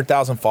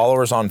 100,000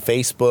 followers on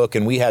Facebook,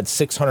 and we had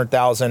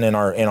 600,000 in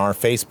our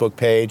Facebook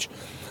page.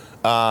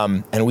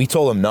 And we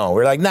told them no. We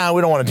were like, nah,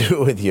 we don't want to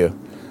do it with you.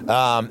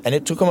 And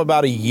it took them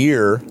about a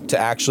year to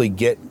actually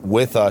get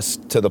with us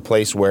to the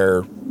place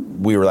where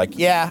we were like,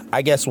 yeah,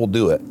 I guess we'll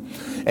do it.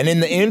 And in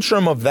the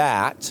interim of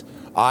that,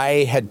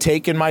 I had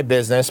taken my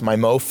business, my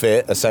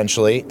MoFit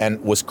essentially,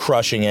 and was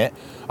crushing it.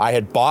 I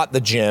had bought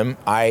the gym.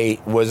 I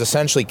was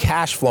essentially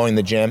cash flowing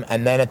the gym.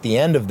 And then at the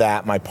end of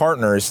that, my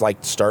partner is like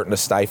starting to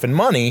siphon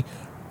money.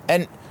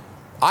 And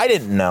I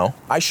didn't know.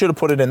 I should have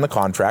put it in the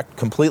contract.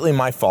 Completely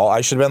my fault. I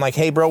should have been like,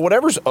 hey, bro,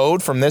 whatever's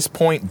owed from this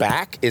point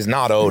back is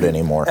not owed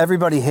anymore.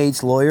 Everybody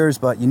hates lawyers,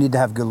 but you need to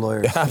have good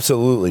lawyers.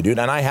 Absolutely, dude.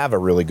 And I have a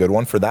really good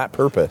one for that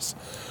purpose.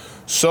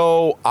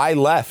 So I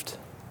left.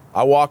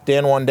 I walked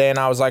in one day and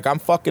I was like, I'm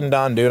fucking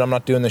done, dude. I'm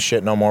not doing this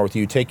shit no more with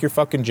you. Take your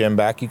fucking gym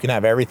back. You can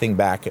have everything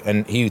back.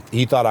 And he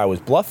thought I was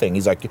bluffing.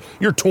 He's like,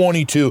 you're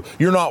 22.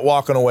 You're not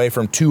walking away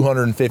from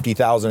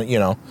 250,000, you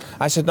know.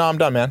 I said, no, I'm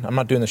done, man. I'm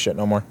not doing this shit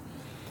no more.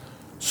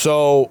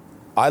 So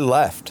I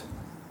left,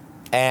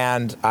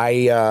 and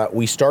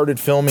we started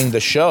filming the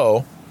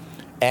show,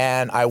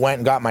 and I went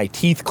and got my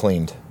teeth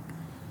cleaned.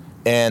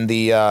 And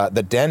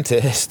the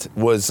dentist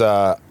was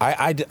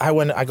I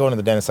go into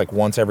the dentist like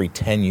once every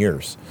 10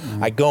 years.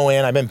 Mm-hmm. I go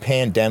in, I've been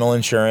paying dental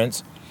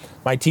insurance.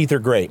 My teeth are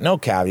great. No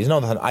cavities, no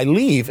nothing. I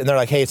leave and they're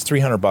like, "Hey, it's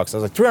 $300." I was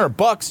like,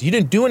 $300? You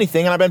didn't do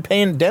anything and I've been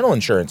paying dental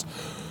insurance.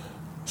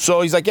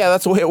 So he's like, "Yeah,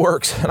 that's the way it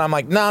works." And I'm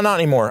like, "No, not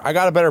anymore. I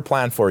got a better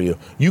plan for you.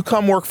 You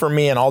come work for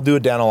me and I'll do a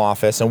dental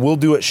office and we'll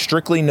do it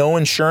strictly no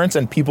insurance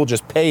and people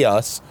just pay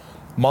us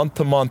month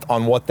to month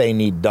on what they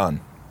need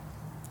done."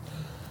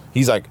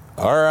 He's like,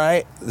 all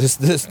right, this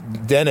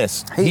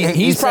dentist,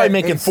 he's probably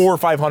making $400,000 or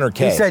 $500,000.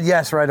 He said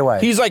yes right away.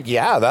 He's like,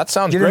 yeah, that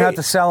sounds great. You didn't have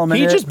to sell him.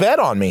 He just bet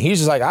on me. He's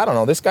just like, I don't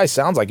know. This guy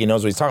sounds like he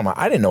knows what he's talking about.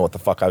 I didn't know what the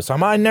fuck I was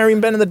talking about. I'd never even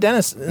been to the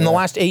dentist in the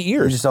last 8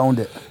 years. You just owned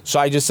it. So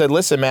I just said,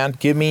 listen, man,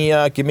 give me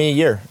a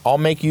year. I'll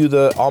make you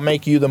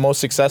the most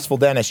successful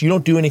dentist. You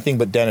don't do anything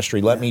but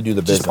dentistry. Let me do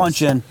the business. Just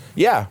punch in.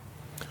 Yeah.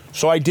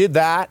 So I did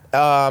that,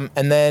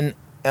 and then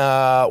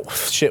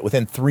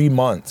within 3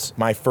 months,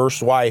 my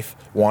first wife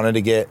wanted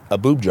to get a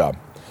boob job.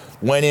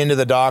 Went into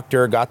the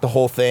doctor, got the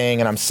whole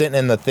thing, and I'm sitting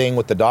in the thing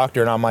with the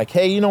doctor, and I'm like,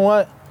 hey, you know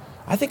what?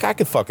 I think I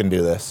could fucking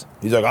do this.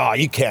 He's like, oh,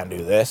 you can't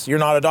do this. You're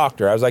not a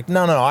doctor. I was like,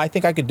 no, I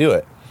think I could do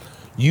it.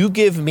 You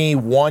give me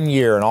 1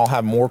 year and I'll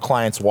have more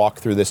clients walk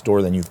through this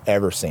door than you've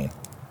ever seen.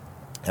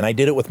 And I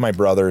did it with my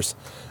brothers.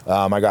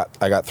 I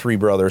got 3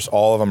 brothers.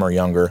 All of them are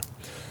younger.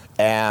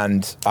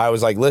 And I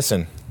was like,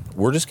 listen,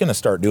 we're just going to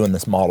start doing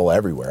this model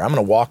everywhere. I'm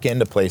going to walk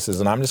into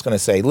places and I'm just going to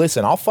say,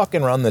 listen, I'll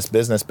fucking run this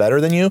business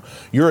better than you.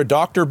 You're a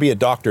doctor, be a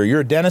doctor. You're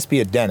a dentist, be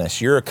a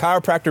dentist. You're a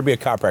chiropractor, be a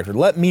chiropractor.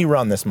 Let me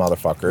run this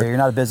motherfucker. Yeah, you're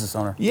not a business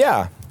owner.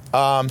 Yeah.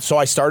 So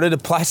I started a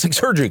plastic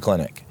surgery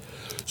clinic.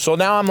 So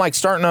now I'm like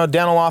starting a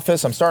dental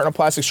office. I'm starting a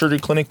plastic surgery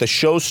clinic. The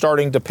show's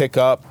starting to pick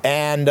up.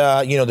 And,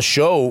 the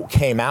show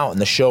came out and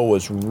the show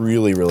was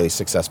really, really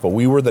successful.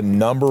 We were the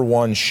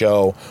 #1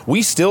 show.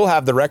 We still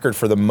have the record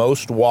for the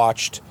most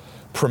watched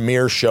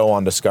premiere show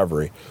on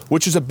Discovery,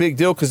 which is a big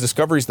deal because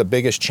Discovery is the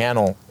biggest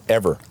channel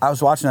ever. I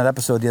was watching that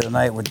episode the other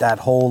night with that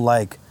whole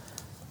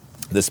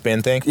the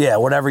spin thing. Yeah,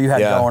 whatever you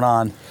had going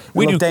on.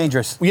 We looked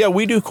dangerous. Yeah,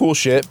 we do cool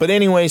shit. But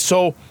anyway,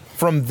 so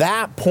from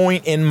that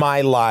point in my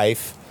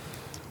life,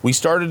 we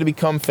started to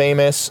become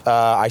famous.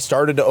 I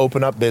started to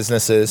open up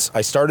businesses.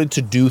 I started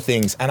to do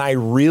things, and I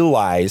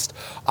realized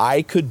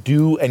I could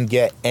do and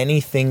get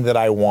anything that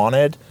I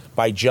wanted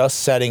by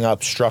just setting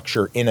up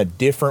structure in a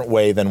different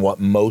way than what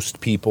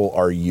most people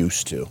are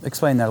used to.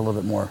 Explain that a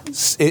little bit more.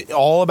 It's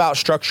all about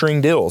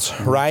structuring deals,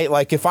 right?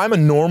 Like if I'm a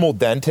normal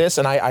dentist,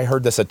 and I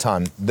heard this a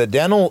ton, the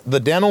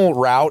dental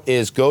route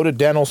is go to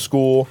dental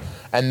school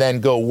and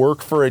then go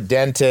work for a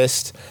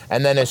dentist.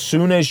 And then as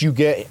soon as you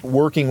get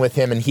working with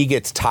him and he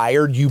gets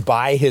tired, you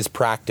buy his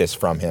practice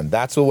from him.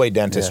 That's the way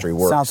dentistry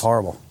works. Sounds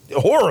horrible.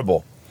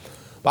 Horrible.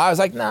 But I was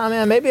like, nah,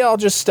 man, maybe I'll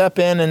just step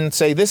in and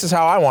say, this is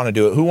how I want to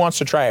do it. Who wants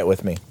to try it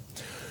with me?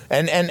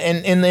 And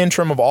in the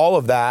interim of all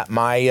of that,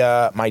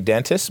 my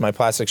dentist, my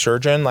plastic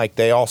surgeon,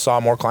 they all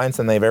saw more clients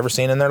than they've ever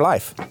seen in their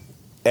life.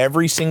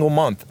 Every single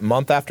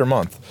month after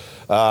month.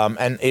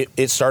 And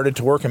it started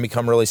to work and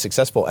become really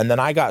successful. And then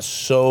I got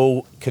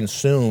so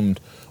consumed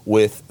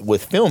with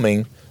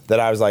filming that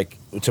I was like,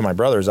 to my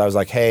brothers, I was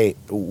like, hey,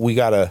 we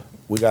gotta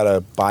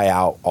buy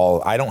out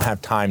all. I don't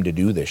have time to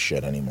do this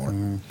shit anymore.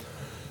 Mm.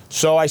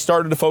 So I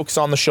started to focus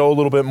on the show a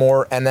little bit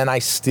more, and then I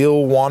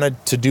still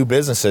wanted to do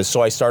businesses. So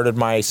I started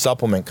my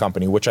supplement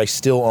company, which I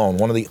still own.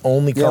 One of the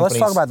only companies. Yeah, let's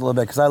talk about it a little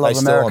bit, because I love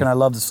America and I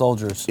love the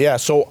soldiers. Yeah,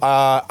 so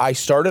I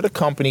started a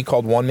company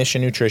called One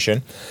Mission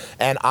Nutrition,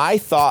 and I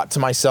thought to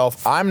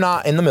myself, I'm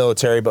not in the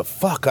military, but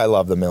fuck, I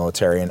love the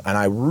military, and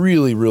I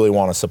really, really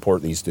want to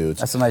support these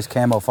dudes. That's a nice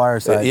camo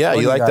Fireside. Yeah,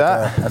 you like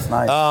that? There? That's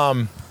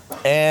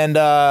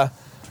nice.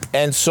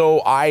 And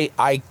so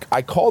I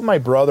called my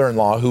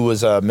brother-in-law, who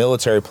was a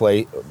military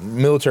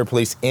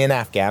police in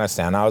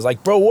Afghanistan. I was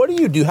like, bro, what do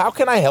you do? How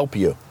can I help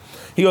you?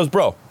 He goes,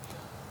 bro,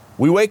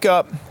 we wake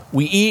up,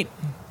 we eat,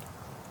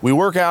 we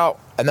work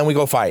out, and then we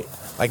go fight.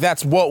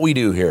 That's what we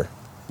do here.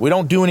 We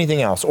don't do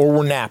anything else, or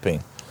we're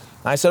napping.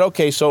 I said,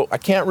 okay, so I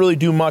can't really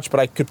do much, but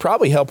I could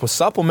probably help with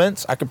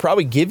supplements. I could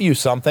probably give you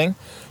something.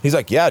 He's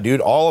like, yeah,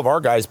 dude, all of our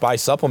guys buy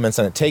supplements,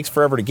 and it takes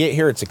forever to get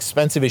here. It's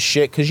expensive as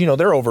shit because,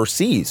 they're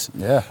overseas.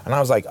 Yeah. And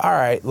I was like, all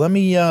right, let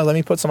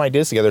me put some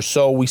ideas together.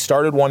 So we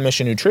started One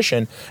Mission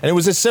Nutrition, and it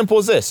was as simple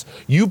as this.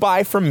 You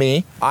buy from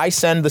me, I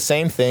send the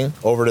same thing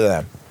over to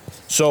them.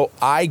 So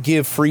I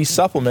give free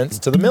supplements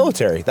to the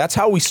military. That's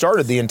how we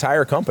started the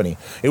entire company.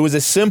 It was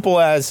as simple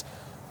as,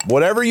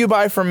 whatever you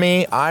buy from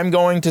me, I'm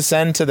going to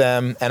send to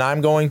them, and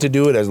I'm going to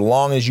do it as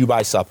long as you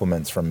buy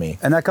supplements from me.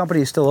 And that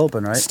company is still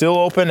open, right? Still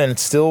open, and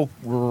it's still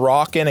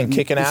rocking and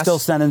kicking ass. Still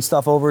sending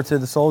stuff over to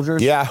the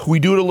soldiers? Yeah, we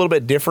do it a little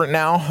bit different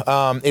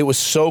now. It was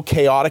so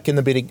chaotic in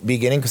the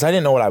beginning because I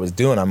didn't know what I was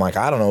doing. I'm like,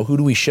 I don't know, who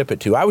do we ship it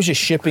to? I was just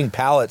shipping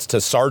pallets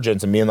to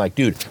sergeants and being like,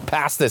 dude,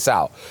 pass this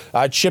out.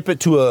 I'd ship it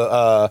to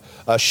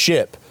a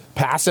ship,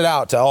 pass it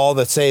out to all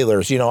the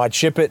sailors. I'd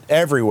ship it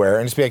everywhere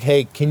and just be like,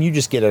 hey, can you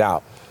just get it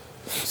out?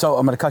 So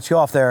I'm going to cut you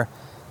off there.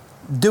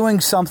 Doing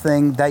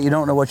something that you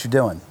don't know what you're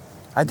doing.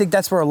 I think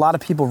that's where a lot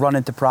of people run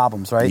into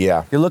problems, right?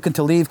 Yeah. You're looking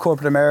to leave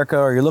corporate America,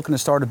 or you're looking to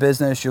start a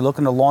business, you're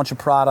looking to launch a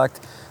product.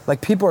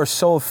 People are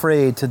so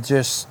afraid to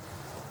just,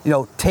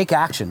 take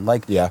action.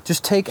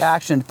 Just take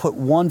action, put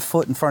one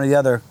foot in front of the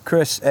other.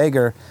 Chris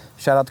Ager,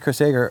 shout out to Chris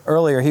Ager,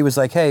 earlier, he was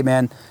like, hey,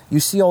 man, you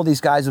see all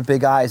these guys with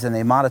big eyes and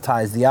they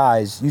monetize the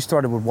eyes. You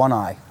started with one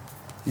eye.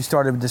 You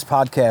started with this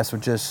podcast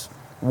with just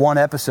one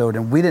episode,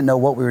 and we didn't know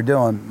what we were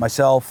doing.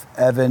 Myself,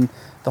 Evan,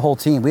 the whole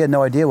team, we had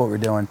no idea what we were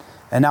doing.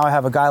 And now I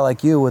have a guy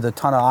like you with a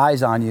ton of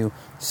eyes on you,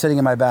 sitting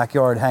in my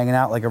backyard, hanging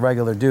out like a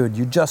regular dude.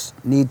 You just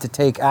need to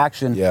take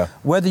action,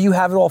 whether you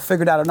have it all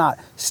figured out or not.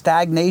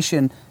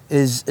 Stagnation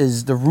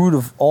is the root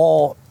of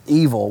all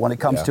evil when it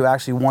comes to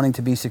actually wanting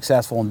to be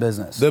successful in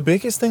business. The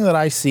biggest thing that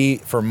I see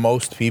for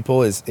most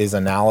people is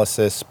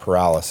analysis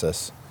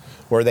paralysis,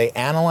 where they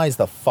analyze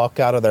the fuck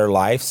out of their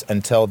lives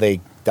until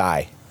they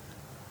die.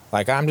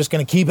 Like, I'm just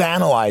going to keep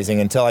analyzing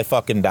until I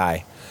fucking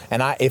die.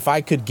 And if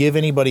I could give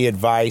anybody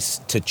advice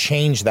to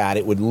change that,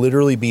 it would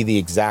literally be the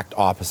exact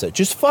opposite.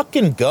 Just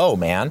fucking go,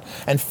 man,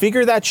 and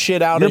figure that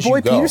shit out as you go.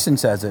 Your boy Peterson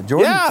says it.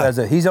 Jordan says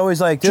it. He's always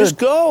like, dude, just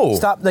go.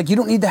 Stop. Like, you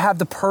don't need to have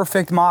the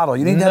perfect model.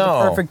 You need to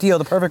have the perfect deal,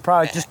 the perfect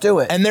product. Just do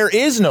it. And there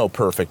is no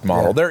perfect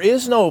model. Yeah. There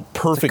is no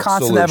perfect it's a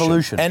constant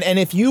solution. Evolution. And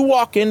if you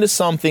walk into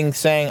something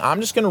saying,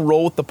 I'm just going to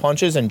roll with the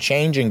punches and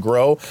change and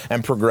grow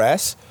and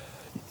progress,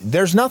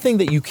 there's nothing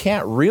that you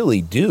can't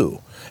really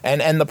do.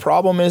 And the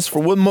problem is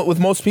with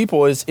most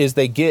people is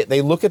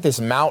they look at this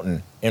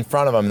mountain in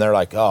front of them and they're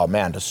like, oh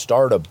man, to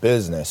start a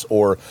business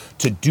or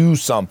to do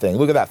something,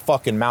 look at that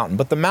fucking mountain.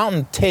 But the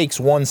mountain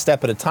takes one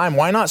step at a time.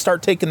 Why not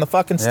start taking the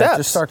fucking steps?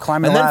 Just start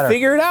climbing the ladder. And then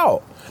figure it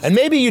out. And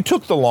maybe you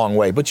took the long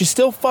way, but you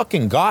still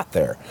fucking got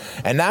there.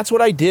 And that's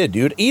what I did,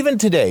 dude. Even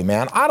today,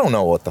 man, I don't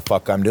know what the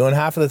fuck I'm doing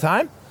half of the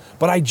time.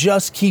 But I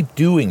just keep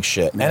doing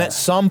shit. Yeah. And at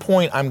some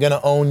point, I'm going to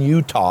own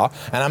Utah,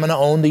 and I'm going to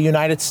own the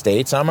United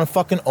States, and I'm going to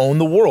fucking own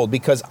the world,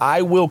 because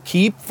I will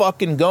keep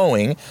fucking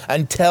going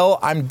until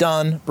I'm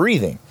done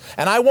breathing.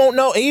 And I won't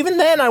know, even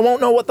then, I won't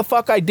know what the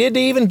fuck I did to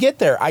even get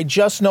there. I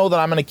just know that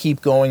I'm going to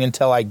keep going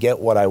until I get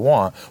what I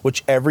want,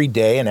 which every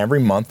day and every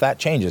month that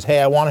changes. Hey,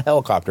 I want a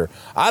helicopter.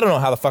 I don't know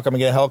how the fuck I'm going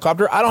to get a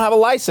helicopter. I don't have a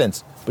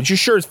license. But you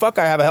sure as fuck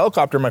I have a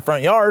helicopter in my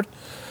front yard.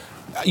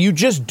 You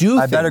just do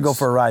things. I better go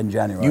for a ride in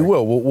January. You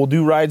will. We'll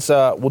do rides.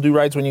 We'll do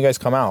rides when you guys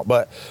come out.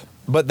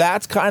 But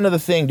that's kind of the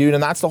thing, dude,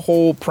 and that's the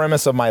whole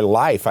premise of my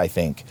life, I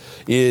think,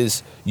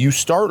 is you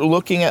start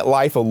looking at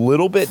life a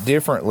little bit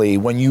differently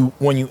when you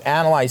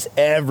analyze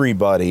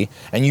everybody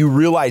and you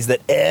realize that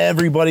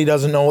everybody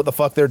doesn't know what the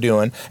fuck they're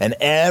doing, and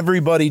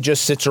everybody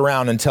just sits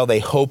around until they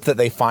hope that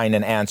they find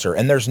an answer,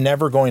 and there's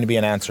never going to be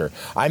an answer.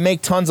 I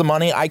make tons of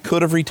money. I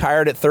could have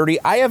retired at 30.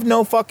 I have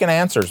no fucking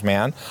answers,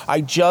 man. I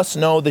just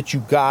know that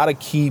you gotta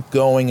keep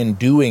going and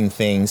doing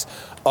things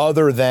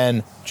other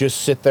than just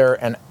sit there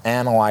and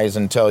analyze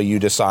until you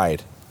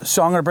decide.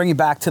 So I'm going to bring you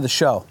back to the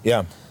show.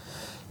 Yeah.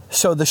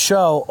 So the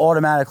show,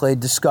 automatically,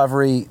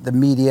 Discovery, the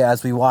media,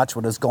 as we watch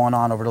what has gone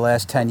on over the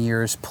last 10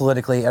 years,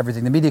 politically,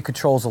 everything, the media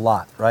controls a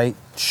lot, right?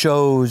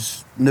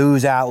 Shows,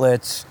 news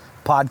outlets,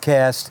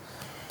 podcasts.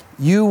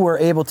 You were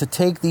able to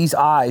take these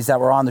eyes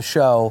that were on the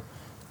show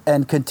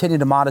and continue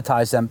to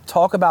monetize them.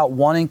 Talk about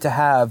wanting to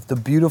have the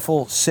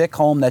beautiful, sick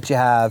home that you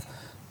have,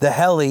 the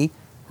heli,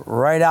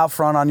 right out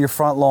front on your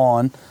front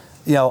lawn.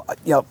 You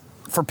know,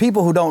 for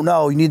people who don't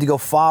know, you need to go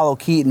follow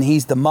Keaton.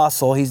 He's the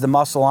muscle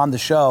on the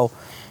show.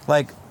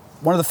 Like,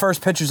 one of the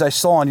first pictures I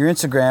saw on your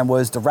Instagram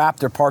was the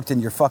Raptor parked in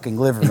your fucking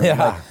living room.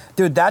 Yeah. Like,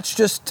 dude, that's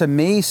just, to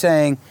me,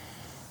 saying,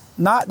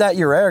 not that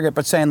you're arrogant,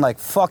 but saying, like,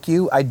 fuck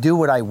you, I do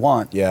what I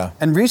want. Yeah.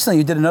 And recently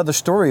you did another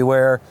story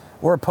or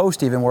a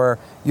post even, where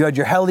you had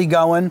your heli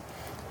going,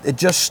 it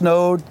just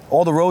snowed,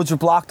 all the roads were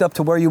blocked up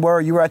to where you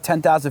were at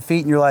 10,000 feet,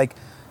 and you're like,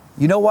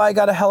 you know why I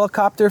got a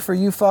helicopter, for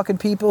you fucking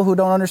people who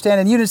don't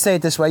understand? And you didn't say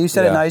it this way. You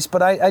said it nice,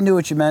 but I knew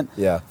what you meant.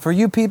 Yeah. For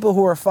you people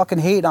who are fucking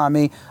hating on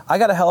me, I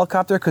got a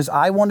helicopter because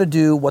I want to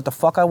do what the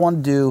fuck I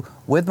want to do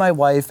with my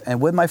wife and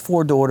with my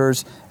 4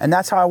 daughters, and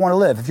that's how I want to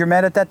live. If you're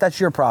mad at that, that's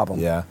your problem.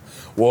 Yeah.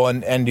 Well,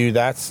 and dude,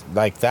 that's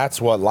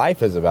what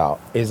life is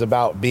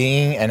about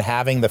being and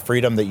having the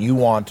freedom that you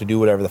want to do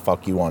whatever the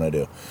fuck you want to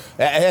do.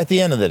 At the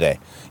end of the day,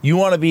 you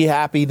want to be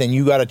happy, then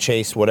you got to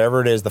chase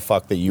whatever it is the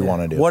fuck that you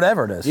want to do.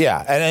 Whatever it is.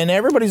 Yeah. And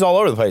everybody's all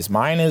over the place.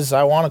 Mine is,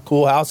 I want a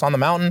cool house on the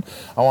mountain.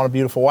 I want a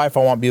beautiful wife.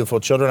 I want beautiful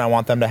children. I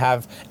want them to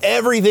have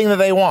everything that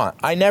they want.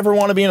 I never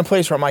want to be in a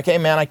place where I'm like, hey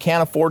man, I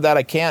can't afford that.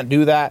 I can't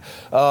do that.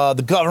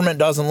 The government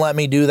doesn't let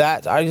me do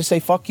that. I just say,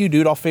 fuck you,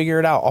 dude. I'll figure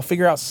it out. I'll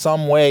figure out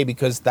some way,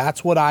 because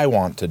that's what I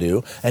want to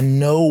do. And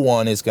no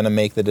one is going to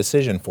make the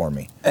decision for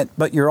me.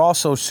 But you're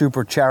also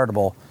super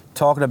charitable.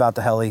 Talking about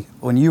the heli,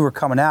 when you were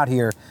coming out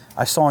here,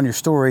 I saw in your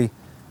story,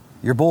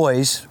 your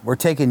boys were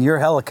taking your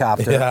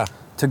helicopter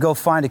to go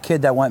find a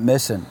kid that went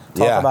missing.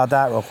 Talk about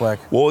that real quick.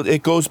 Well,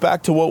 it goes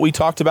back to what we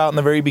talked about in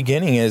the very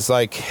beginning, is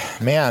like,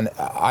 man,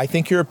 I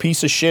think you're a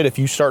piece of shit if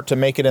you start to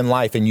make it in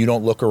life and you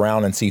don't look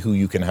around and see who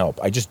you can help.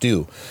 I just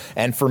do.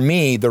 And for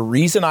me, the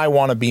reason I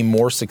want to be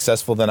more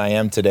successful than I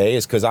am today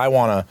is because I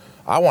want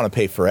to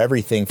pay for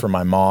everything for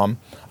my mom.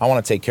 I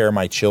want to take care of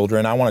my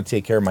children. I want to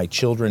take care of my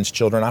children's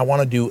children. I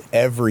want to do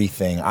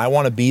everything. I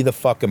want to be the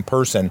fucking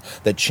person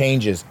that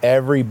changes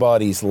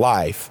everybody's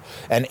life.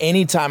 And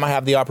anytime I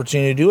have the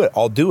opportunity to do it,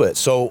 I'll do it.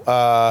 So,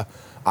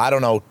 I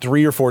don't know,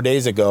 3 or 4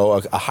 days ago,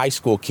 a high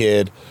school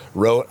kid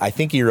wrote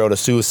a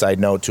suicide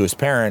note to his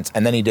parents,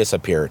 and then he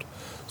disappeared.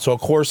 So, of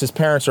course, his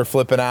parents are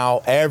flipping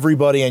out.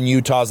 Everybody in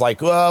Utah's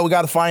like, well, we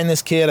got to find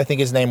this kid. I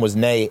think his name was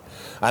Nate.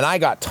 And I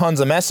got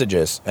tons of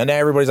messages. And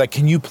everybody's like,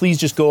 can you please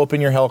just go up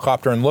in your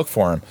helicopter and look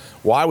for him?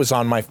 Well, I was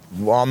on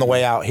the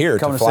way out here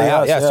to fly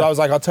out. Yeah, so I was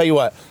like, I'll tell you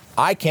what,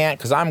 I can't,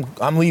 because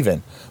I'm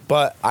leaving.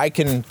 But I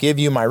can give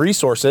you my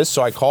resources.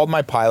 So I called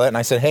my pilot and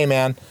I said, hey,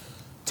 man,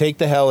 take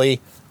the heli,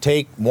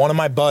 take one of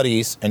my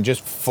buddies, and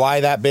just fly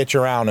that bitch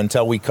around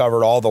until we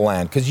covered all the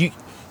land. Because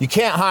You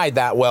can't hide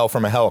that well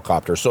from a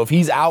helicopter. So if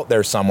he's out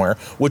there somewhere,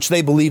 which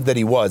they believe that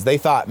he was, they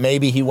thought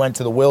maybe he went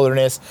to the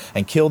wilderness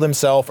and killed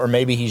himself, or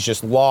maybe he's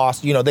just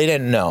lost. You know, they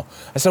didn't know.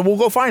 I said, well,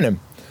 go find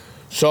him.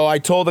 So I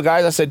told the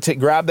guys, I said,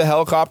 grab the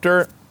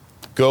helicopter,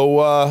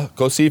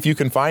 go see if you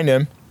can find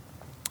him.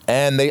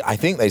 And I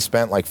think they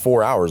spent like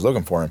 4 hours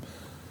looking for him.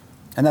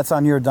 And that's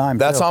on your dime.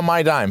 That's too. on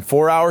my dime.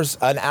 4 hours,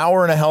 an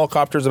hour in a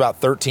helicopter is about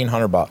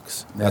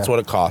 $1,300. That's what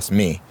it cost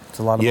me. It's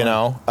a lot of money. You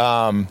know,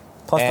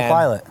 plus the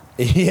pilot.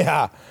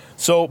 Yeah.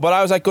 So, but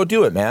I was like, go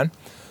do it, man.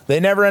 They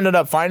never ended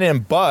up finding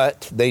him,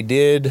 but they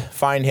did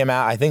find him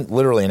out. I think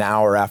literally an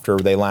hour after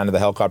they landed the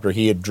helicopter,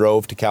 he had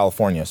drove to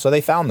California. So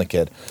they found the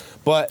kid,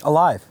 but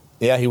alive.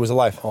 Yeah, he was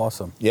alive.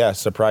 Awesome. Yeah,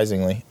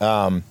 surprisingly.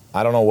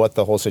 I don't know what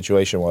the whole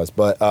situation was,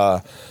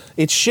 but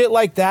it's shit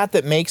like that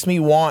that makes me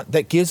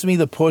that gives me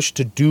the push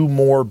to do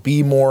more,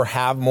 be more,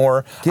 have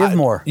more. Give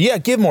more. Yeah,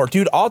 give more.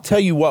 Dude, I'll tell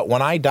you what,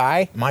 when I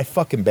die, my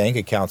fucking bank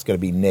account's going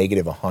to be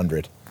negative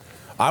 100.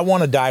 I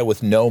want to die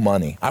with no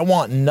money. I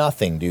want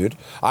nothing, dude.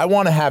 I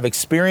want to have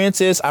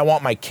experiences. I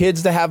want my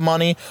kids to have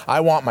money.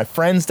 I want my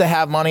friends to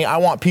have money. I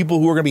want people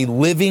who are going to be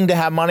living to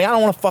have money. I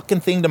don't want a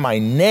fucking thing to my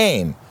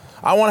name.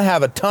 I want to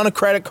have a ton of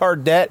credit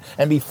card debt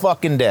and be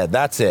fucking dead.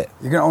 That's it.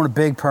 You're going to own a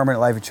big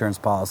permanent life insurance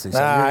policy. So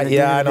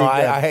yeah, I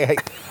know.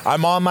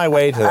 I'm on my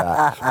way to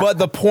that. But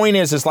the point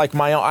is like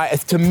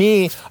to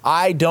me,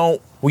 I don't,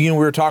 we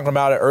were talking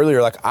about it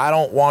earlier, like I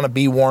don't want to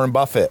be Warren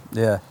Buffett.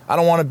 Yeah. I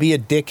don't want to be a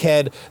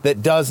dickhead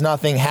that does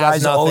nothing,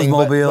 has nothing,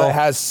 but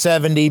has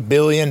 $70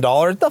 billion.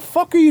 What the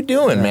fuck are you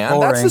doing, man?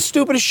 Boring. That's the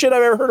stupidest shit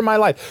I've ever heard in my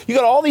life. You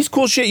got all these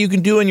cool shit you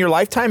can do in your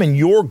lifetime, and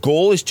your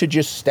goal is to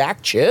just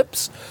stack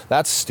chips?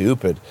 That's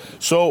stupid.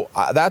 So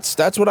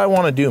that's what I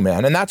want to do,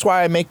 man. And that's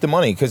why I make the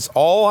money, because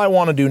all I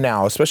want to do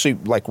now, especially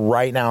like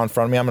right now in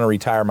front of me, I'm going to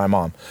retire my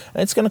mom.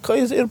 And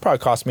it'll probably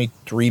cost me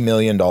 $3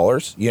 million,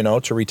 you know,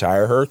 to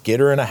retire her, get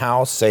her in a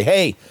house, say,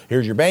 hey,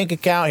 here's your bank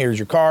account, here's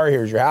your car,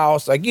 here's your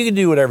house. Like, you can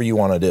do whatever you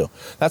want to do.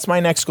 That's my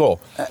next goal.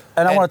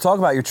 And I want to talk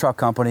about your truck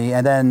company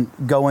and then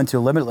go into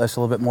Limitless a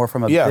little bit more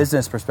from a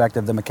business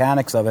perspective, the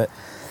mechanics of it.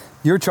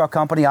 Your truck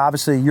company,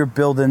 obviously, you're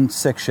building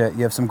sick shit.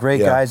 You have some great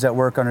guys that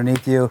work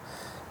underneath you.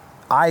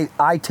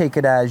 I take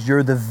it as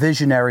you're the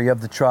visionary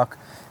of the truck.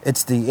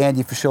 It's the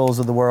Andy Fischulas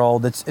of the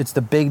world. It's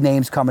the big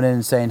names coming in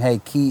and saying,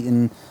 hey,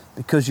 Keaton,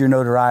 because of your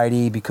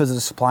notoriety, because of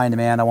the supply and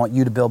demand, I want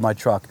you to build my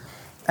truck.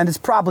 And it's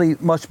probably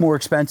much more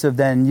expensive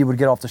than you would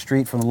get off the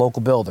street from the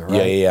local builder,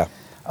 right? Yeah.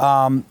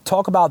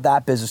 Talk about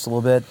that business a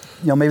little bit.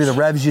 You know, maybe the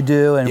revs you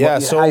do and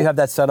how you have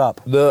that set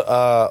up.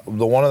 The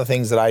one of the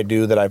things that I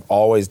do that I've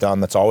always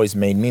done that's always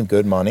made me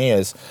good money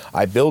is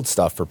I build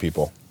stuff for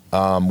people.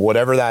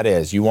 Whatever that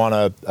is. You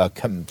want a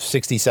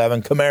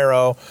 67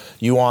 Camaro,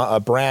 you want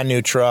a brand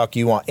new truck,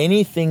 you want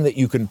anything that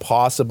you can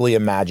possibly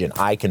imagine,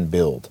 I can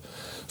build.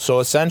 So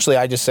essentially,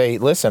 I just say,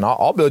 listen,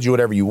 I'll build you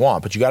whatever you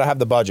want, but you got to have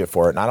the budget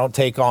for it. And I don't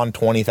take on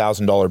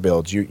 $20,000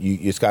 builds.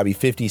 It's got to be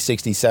 $50,000,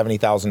 $60,000,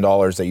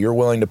 $70,000 that you're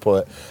willing to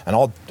put, and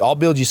I'll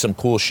build you some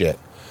cool shit.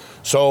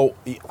 So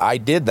I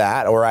did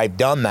that, or I've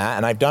done that,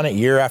 and I've done it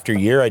year after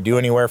year. I do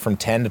anywhere from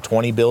 10 to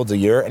 20 builds a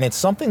year, and it's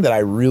something that I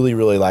really,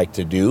 really like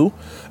to do.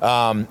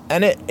 And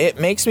it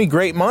makes me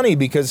great money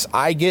because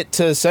I get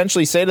to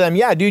essentially say to them,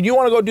 yeah, dude, you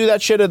want to go do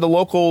that shit at the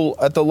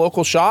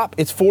local shop?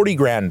 It's 40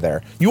 grand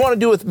there. You want to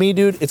do it with me,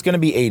 dude? It's going to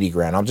be 80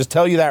 grand. I'll just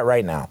tell you that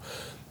right now.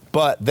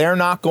 But they're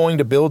not going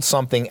to build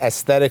something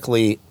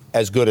aesthetically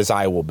as good as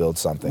I will build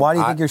something. Why do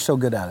you think you're so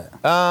good at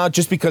it?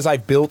 Just because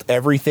I've built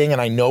everything and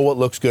I know what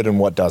looks good and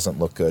what doesn't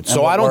look good.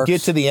 So I don't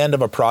get to the end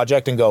of a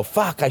project and go,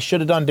 fuck, I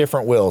should have done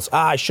different wheels.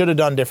 I should have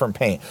done different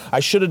paint. I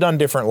should have done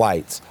different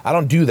lights. I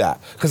don't do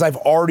that because I've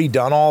already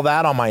done all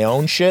that on my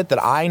own shit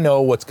that I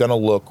know what's going to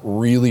look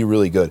really,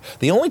 really good.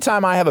 The only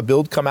time I have a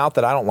build come out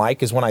that I don't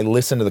like is when I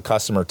listen to the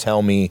customer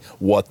tell me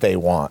what they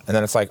want. And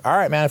then it's like, all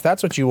right, man, if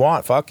that's what you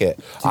want, fuck it.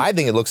 I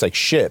think it looks like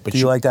shit. But do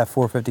you like that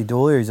 450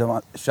 dually,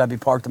 or should I be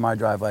parked in my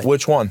driveway?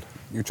 Which one?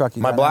 Your truck.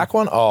 My black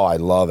one? Oh, I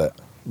love it.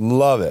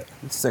 Love it.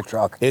 It's a sick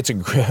truck. It's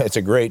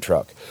a great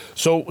truck.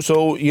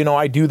 So you know,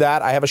 I do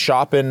that. I have a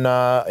shop in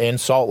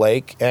Salt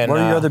Lake. And what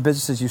are your other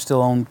businesses you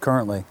still own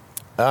currently?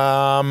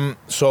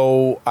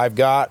 So I've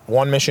got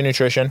One Mission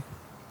Nutrition.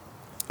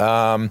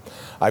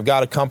 I've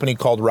got a company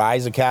called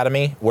Rise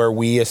Academy where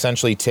we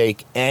essentially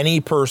take any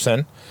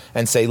person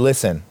and say,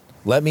 listen,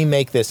 let me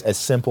make this as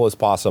simple as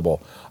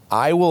possible.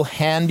 I will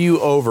hand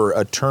you over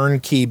a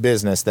turnkey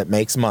business that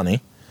makes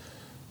money.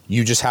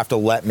 You just have to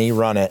let me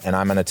run it, and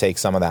I'm going to take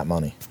some of that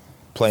money.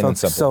 Plain and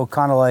simple. So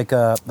kind of like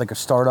a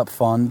startup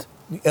fund?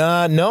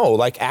 No,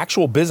 like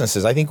actual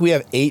businesses. I think we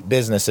have 8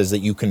 businesses that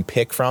you can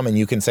pick from, and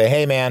you can say,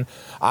 hey, man,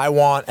 I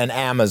want an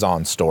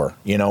Amazon store.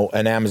 You know,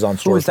 an Amazon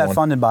store. Who is that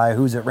funded by?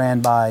 Who's it ran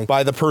by?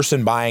 By the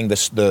person buying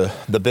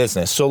the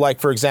business. So,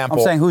 like, for example...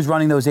 I'm saying who's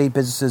running those 8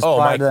 businesses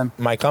prior to them?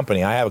 My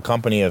company. I have a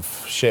company of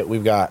shit.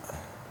 We've got...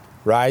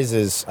 Rise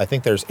is... I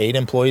think there's 8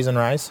 employees in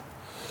Rise.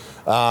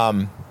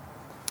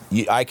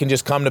 I can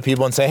just come to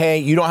people and say, hey,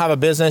 you don't have a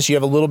business, you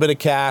have a little bit of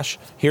cash,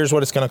 here's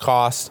what it's going to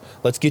cost.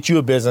 Let's get you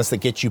a business that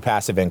gets you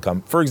passive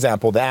income. For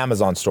example, the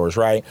Amazon stores,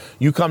 right?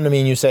 You come to me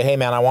and you say, hey,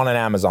 man, I want an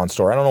Amazon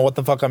store. I don't know what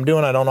the fuck I'm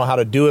doing. I don't know how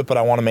to do it, but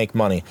I want to make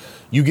money.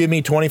 You give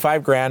me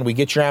 25 grand. We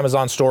get your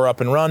Amazon store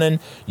up and running.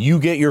 You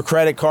get your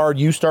credit card.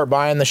 You start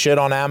buying the shit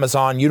on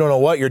Amazon. You don't know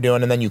what you're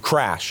doing, and then you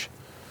crash.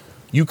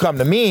 You come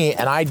to me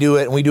and I do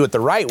it and we do it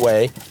the right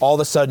way. All of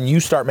a sudden you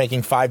start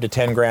making 5 to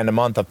 10 grand a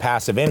month of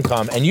passive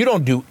income and you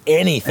don't do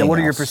anything. And what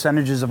are your else.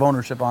 percentages of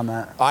ownership on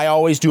that? I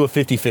always do a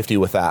 50-50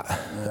 with that.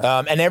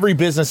 Yeah. And every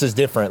business is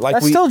different. Like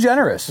That's still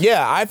generous.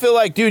 Yeah, I feel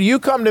like, dude, you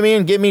come to me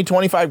and give me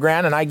 25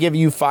 grand and I give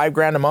you 5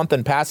 grand a month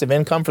in passive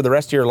income for the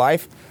rest of your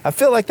life. I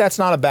feel like that's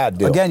not a bad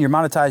deal. Again, you're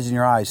monetizing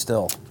your eyes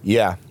still.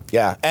 Yeah.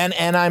 Yeah,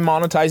 and I'm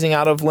monetizing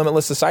out of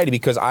Limitless Society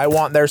because I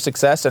want their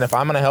success, and if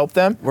I'm going to help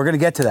them, we're going to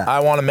get to that. I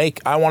want to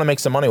make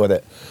some money with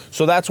it.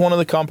 So that's one of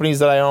the companies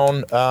that I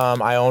own.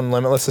 I own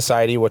Limitless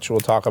Society, which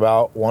we'll talk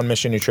about. One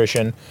Mission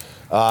Nutrition.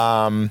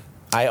 I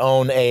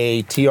own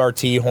a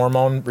TRT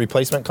hormone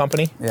replacement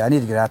company. Yeah, I need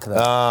to get out to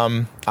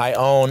that. I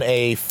own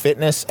a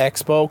fitness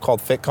expo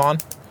called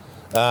FitCon.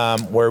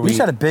 Where we just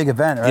had a big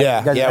event, right?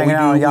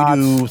 Yeah, we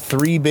do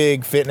 3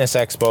 big fitness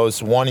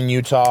expos, one in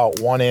Utah,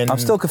 one in... I'm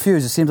still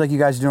confused. It seems like you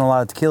guys are doing a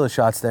lot of tequila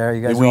shots there.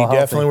 You guys We are all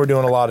definitely were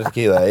doing a lot of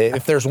tequila.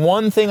 If there's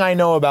one thing I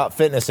know about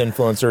fitness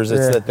influencers,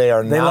 it's that they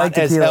are not like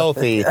as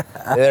healthy.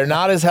 They're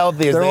not as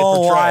healthy as they portray. They're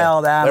all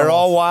wild animals. They're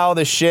all wild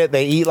as shit.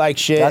 They eat like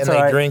shit and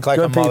they drink like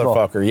a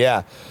motherfucker.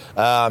 Yeah.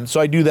 So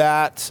I do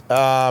that.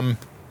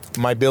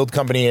 My build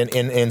company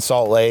in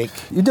Salt Lake.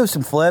 You do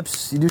some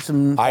flips. You do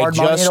some. I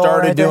just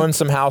started doing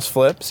some house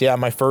flips. Yeah,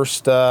 my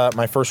first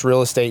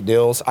real estate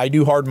deals. I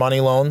do hard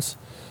money loans,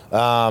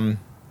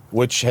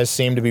 which has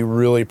seemed to be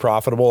really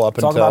profitable up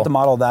until. Talk about the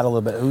model of that a little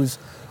bit.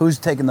 Who's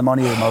taking the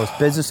money the most?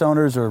 Business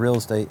owners or real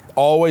estate?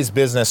 Always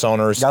business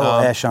owners. Got a little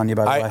ash on you,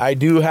 by the way. I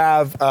do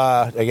have.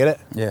 I get it.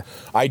 Yeah.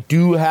 I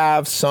do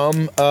have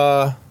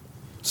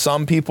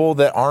some people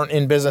that aren't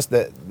in business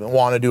that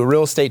want to do a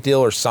real estate deal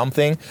or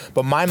something,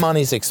 but my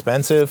money's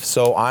expensive,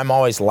 so I'm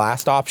always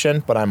last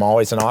option, but I'm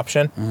always an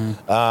option.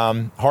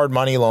 Mm-hmm. Hard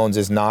money loans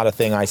is not a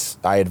thing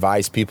I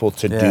advise people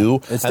to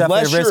do. It's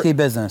definitely a risky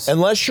business.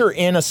 Unless you're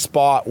in a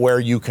spot where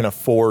you can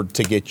afford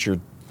to get your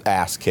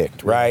ass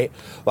kicked, right?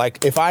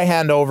 Like if I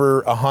hand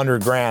over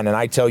 100 grand and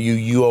I tell you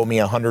you owe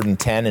me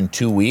 110 in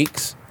 2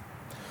 weeks,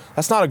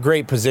 that's not a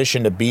great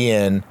position to be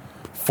in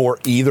for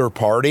either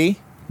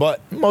party. But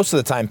most of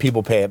the time,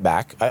 people pay it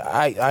back.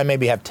 I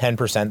maybe have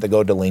 10% that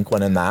go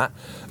delinquent in that.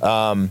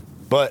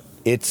 But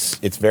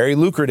it's very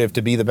lucrative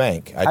to be the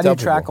bank. How do you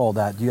track all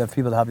that? Do you have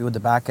people to help you with the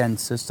back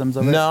end systems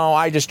of it? No,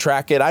 I just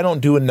track it. I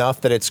don't do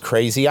enough that it's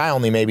crazy. I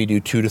only maybe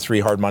do 2 to 3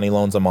 hard money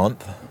loans a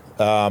month.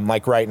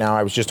 Like right now,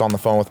 I was just on the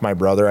phone with my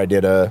brother. I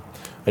did a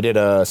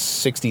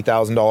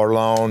 $60,000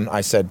 loan.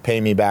 I said,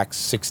 pay me back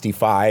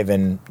 65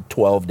 in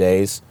 12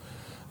 days.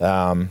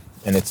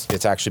 And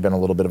it's actually been a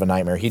little bit of a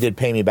nightmare. He did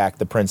pay me back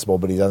the principal,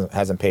 but he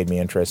hasn't paid me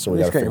interest, so we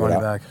got to figure it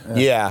out. Back.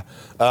 Yeah,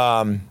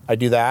 I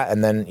do that,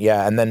 and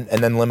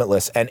then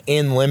Limitless, and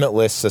in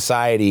Limitless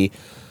Society,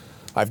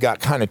 I've got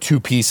kind of 2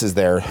 pieces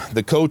there: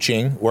 the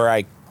coaching, where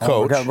I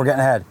coach. We're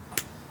getting ahead.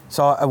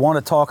 So I want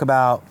to talk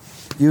about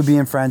you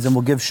being friends, and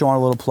we'll give Sean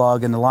a little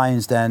plug in the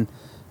Lions Den.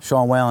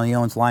 Sean Whalen, he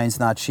owns Lions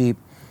Not Cheap.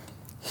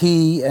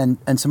 He and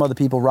some other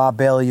people, Rob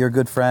Bailey, your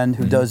good friend,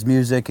 who does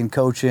music and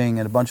coaching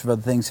and a bunch of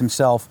other things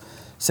himself,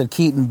 said,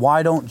 Keaton,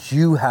 why don't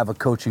you have a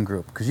coaching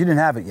group? Because you didn't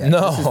have it yet.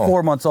 No. This is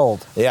 4 months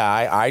old. Yeah,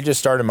 I just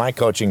started my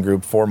coaching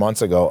group 4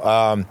 months ago.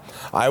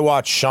 I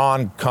watched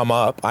Sean come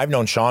up. I've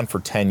known Sean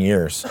for 10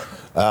 years.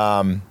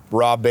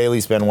 Rob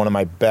Bailey's been one of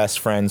my best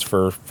friends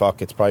for,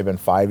 it's probably been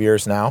 5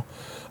 years now.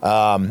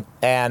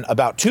 And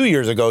about 2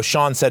 years ago,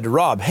 Sean said to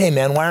Rob, hey,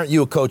 man, why aren't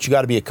you a coach? You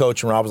got to be a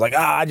coach. And Rob was like,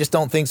 I just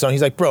don't think so. And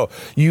he's like, bro,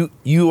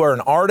 you are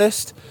an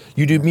artist.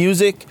 You do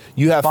music.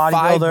 You have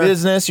 5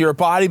 business. You're a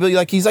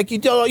bodybuilder. He's like,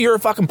 you're a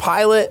fucking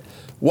pilot.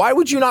 Why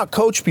would you not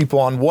coach people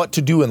on what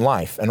to do in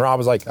life? And Rob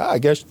was like, I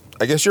guess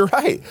you're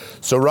right.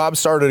 So Rob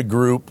started a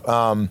group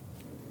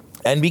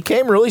and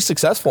became really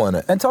successful in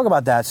it. And talk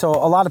about that. So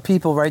a lot of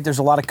people, right, there's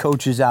a lot of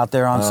coaches out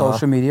there on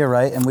social media,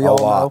 right? And we all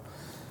know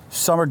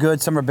some are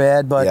good, some are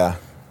bad. But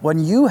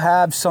when you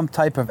have some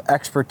type of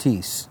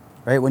expertise,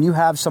 right, when you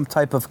have some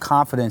type of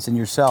confidence in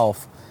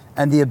yourself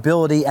and the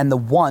ability and the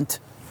want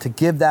to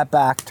give that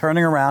back,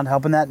 turning around,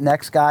 helping that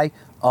next guy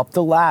up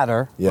the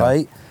ladder,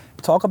 right?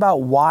 Talk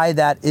about why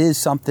that is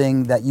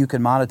something that you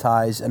can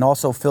monetize and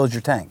also fills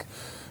your tank.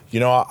 You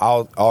know,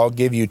 I'll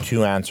give you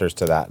 2 answers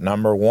to that.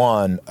 Number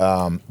one,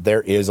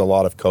 there is a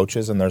lot of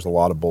coaches and there's a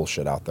lot of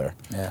bullshit out there.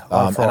 Yeah,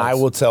 and I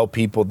will tell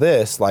people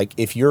this, like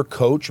if your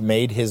coach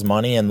made his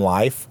money in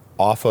life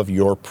off of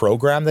your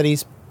program that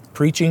he's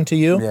preaching to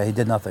you. Yeah, he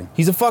did nothing.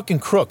 He's a fucking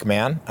crook,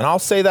 man. And I'll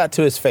say that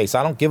to his face.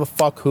 I don't give a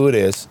fuck who it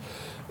is.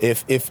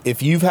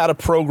 If you've had a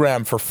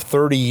program for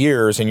 30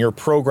 years and your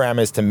program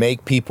is to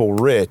make people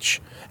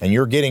rich and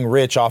you're getting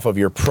rich off of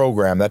your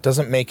program, that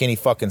doesn't make any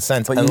fucking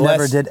sense. But you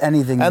never did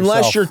anything unless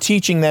yourself. you're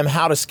teaching them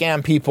how to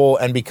scam people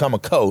and become a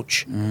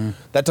coach.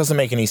 That doesn't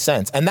make any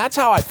sense. And that's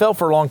how I felt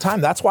for a long time.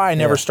 That's why I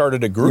never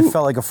started a group. You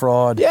felt like a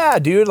fraud. Yeah,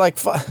 dude. Like,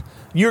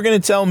 you're going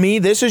to tell me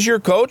this is your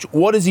coach?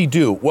 What does he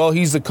do? Well,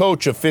 he's the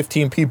coach of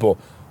 15 people.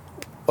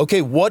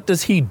 Okay, what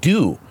does he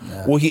do?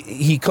 Yeah. Well,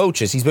 he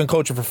coaches. He's been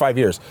coaching for 5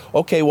 years.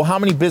 Okay, well, how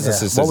many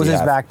businesses does he have? What was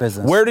his back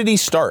business? Where did he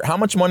start? How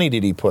much money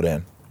did he put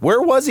in?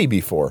 Where was he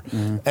before?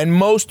 And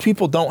most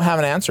people don't have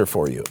an answer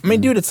for you. I mean,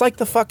 dude, it's like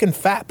the fucking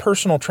fat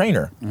personal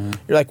trainer. You're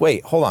like,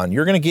 wait, hold on.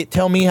 You're going to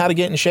tell me how to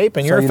get in shape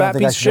and you're a fat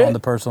piece of shit? Go into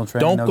personal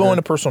training, don't go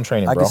into personal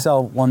training, bro. I can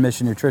sell One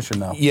Mission Nutrition,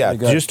 though. Yeah,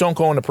 just don't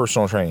go into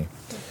personal training.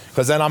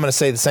 Because then I'm going to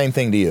say the same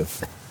thing to you.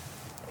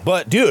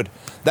 But, dude,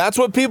 that's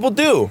what people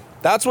do.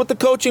 That's what the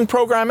coaching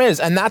program is.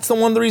 And that's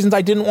one of the reasons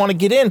I didn't want to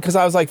get in, because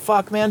I was like,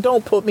 fuck, man,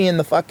 don't put me in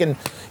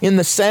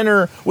the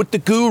center with the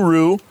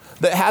guru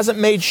that hasn't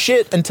made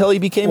shit until he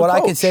became a coach.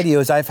 What I can say to you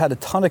is I've had a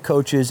ton of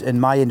coaches in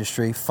my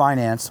industry,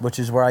 finance, which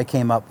is where I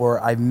came up,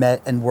 where I've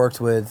met and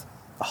worked with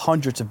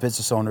hundreds of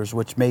business owners,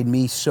 which made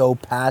me so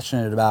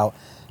passionate about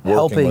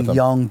helping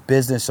young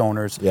business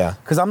owners. Yeah.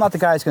 Because I'm not the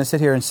guy that's going to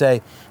sit here and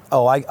say,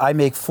 oh, I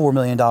make $4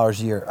 million a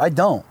year. I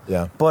don't.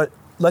 Yeah. But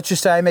let's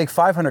just say I make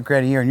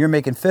 $500,000 a year and you're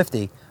making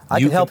 50. I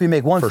can help you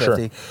make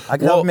 150. Sure. I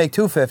can help you make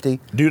 250.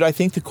 Dude, I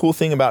think the cool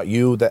thing about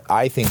you that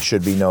I think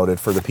should be noted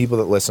for the people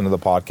that listen to the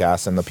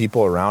podcast and the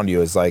people around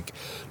you is like,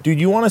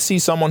 dude, you want to see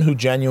someone who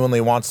genuinely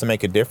wants to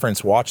make a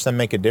difference, watch them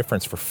make a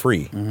difference for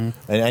free.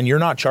 And you're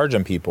not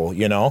charging people,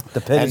 you know?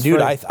 And dude,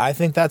 I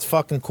think that's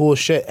fucking cool as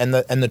shit. And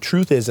the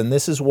truth is, and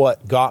this is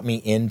what got me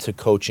into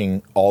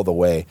coaching all the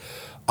way,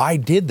 I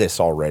did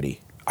this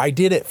already. I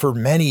did it for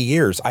many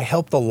years. I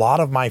helped a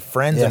lot of my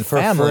friends and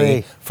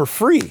family for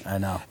free. I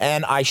know.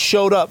 And I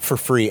showed up for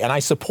free and I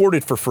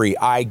supported for free.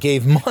 I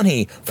gave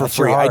money for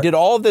free. I did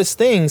all of these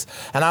things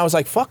and I was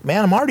like, fuck,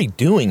 man, I'm already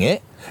doing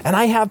it. And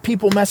I have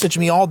people message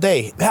me all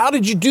day. How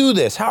did you do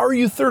this? How are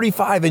you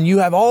 35 and you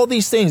have all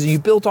these things and you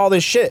built all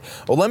this shit?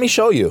 Well, let me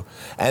show you.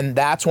 And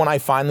that's when I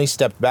finally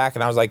stepped back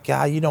and I was like,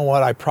 yeah, you know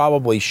what? I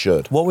probably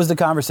should. What was the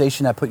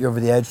conversation that put you over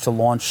the edge to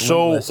launch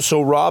Limitless?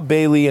 So Rob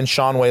Bailey and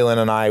Sean Whalen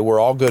and I,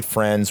 we're all good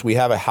friends. We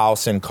have a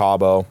house in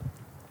Cabo.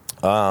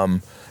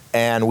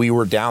 And we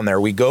were down there.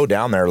 We go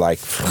down there like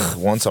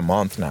once a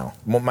month now.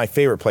 My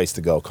favorite place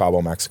to go,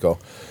 Cabo, Mexico.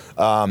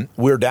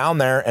 We're down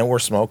there and we're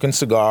smoking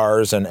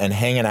cigars and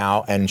hanging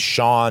out, and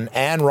Sean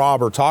and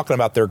Rob are talking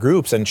about their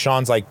groups, and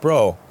Sean's like,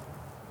 bro,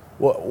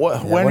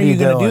 when are you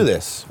going to do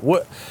this?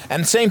 What?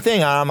 And same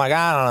thing, I'm like,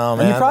 I don't know,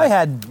 man. And you probably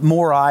had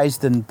more eyes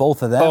than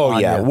both of them. Oh,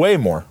 yeah, way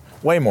more.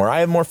 I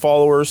have more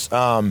followers.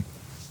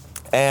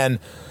 And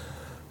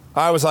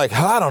I was like,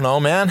 I don't know,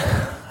 man.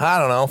 I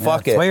don't know.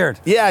 Fuck it. It's weird.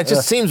 Yeah, it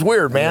just seems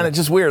weird, man. It's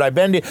just weird.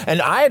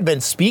 And I had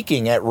been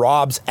speaking at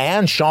Rob's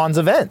and Sean's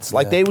events.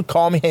 Like they would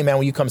call me, hey man,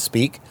 will you come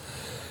speak?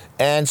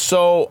 And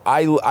so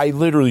I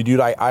literally, dude,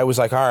 I was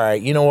like, all right,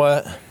 you know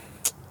what?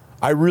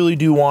 I really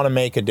do want to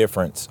make a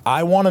difference.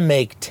 I want to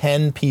make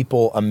 10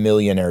 people a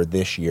millionaire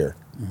this year.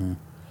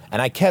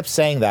 And I kept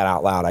saying that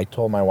out loud. I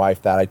told my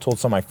wife that. I told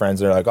some of my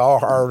friends. They're like, oh,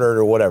 harder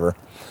or whatever.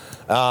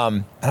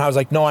 And I was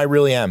like, no, I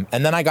really am.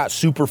 And then I got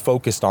super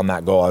focused on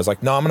that goal. I was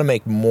like, no, I'm going to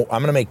make more.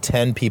 I'm going to make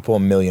 10 people a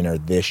millionaire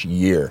this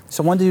year.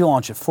 So when did you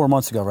launch it? 4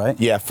 months ago, right?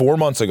 Yeah, 4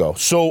 months ago.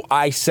 So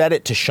I said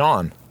it to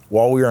Sean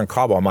while we were in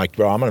Cabo. I'm like,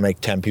 bro, I'm going to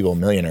make 10 people a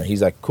millionaire.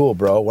 He's like, cool,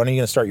 bro. When are you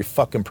going to start your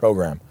fucking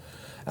program?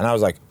 And I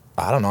was like,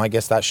 I don't know. I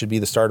guess that should be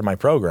the start of my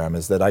program,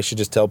 is that I should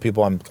just tell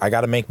people I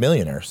got to make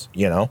millionaires,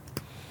 you know?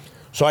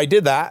 So I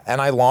did that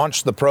and I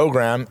launched the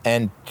program,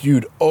 and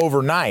dude,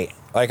 overnight,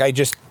 like it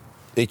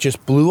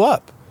just blew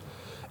up.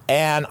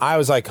 And I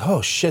was like,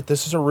 oh shit,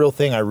 this is a real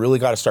thing. I really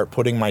got to start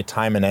putting my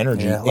time and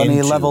energy into. Let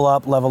me level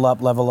up.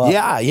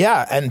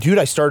 Yeah. And dude,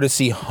 I started to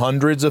see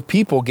hundreds of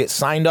people get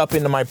signed up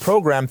into my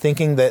program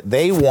thinking that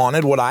they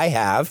wanted what I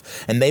have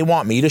and they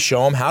want me to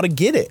show them how to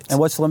get it. And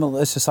what's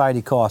Limitless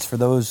Society cost for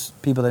those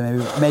people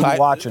that may be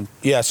watching?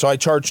 Yeah, so I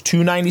charge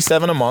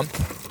 $297 a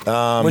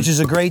month. Which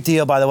is a great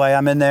deal, by the way.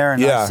 I'm in there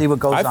and I see what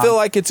goes on. I feel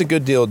like it's a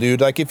good deal,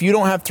 dude. Like if you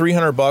don't have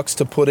 $300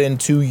 to put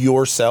into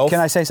yourself. Can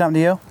I say something to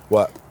you?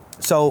 What?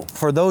 So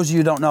for those of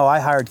you who don't know,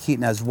 I hired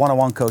Keaton as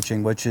one-on-one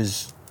coaching, which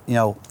is,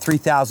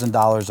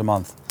 $3,000 a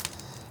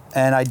month.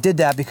 And I did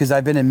that because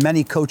I've been in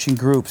many coaching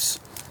groups,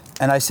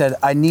 and I said,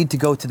 I need to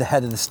go to the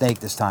head of the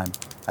snake this time.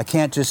 I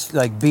can't just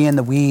be in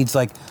the weeds.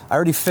 I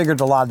already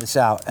figured a lot of this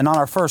out. And on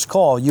our first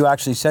call, you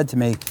actually said to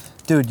me,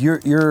 dude,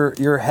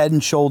 you're head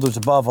and shoulders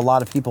above a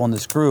lot of people in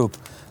this group.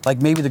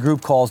 Like maybe the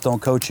group calls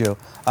don't coach you,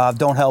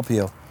 don't help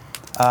you.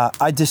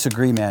 I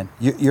disagree, man.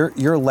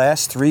 Your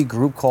last 3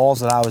 group calls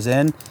that I was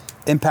in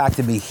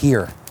impacted me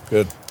here.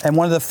 Good. And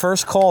one of the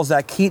first calls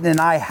that Keaton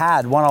and I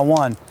had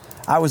one-on-one,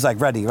 I was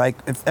ready.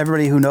 If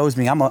everybody who knows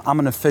me, I'm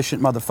an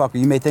efficient motherfucker.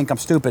 You may think I'm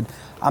stupid.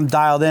 I'm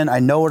dialed in. I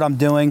know what I'm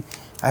doing.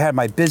 I had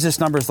my business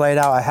numbers laid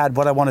out. I had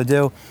what I want to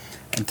do.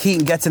 And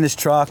Keaton gets in his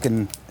truck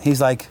and he's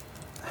like,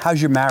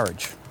 how's your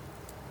marriage?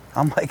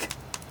 I'm like,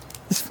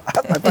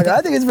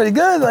 I think it's pretty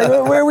good. Like,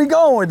 where are we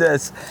going with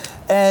this?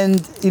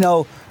 And,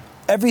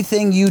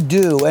 everything you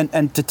do,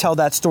 and to tell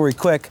that story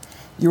quick,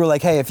 you were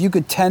like, hey, if you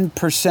could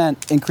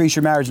 10% increase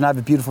your marriage, and I have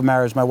a beautiful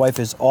marriage. My wife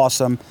is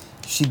awesome.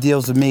 She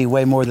deals with me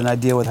way more than I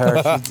deal with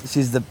her.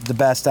 She's the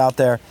best out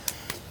there.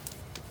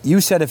 You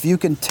said if you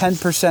can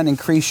 10%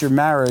 increase your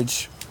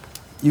marriage,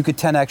 you could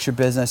 10x your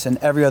business and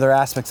every other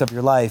aspects of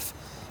your life.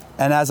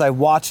 And as I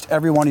watched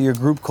every one of your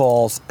group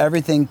calls,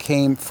 everything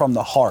came from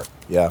the heart.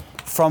 Yeah.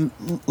 From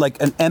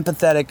like an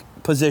empathetic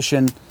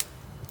position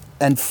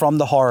and from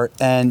the heart.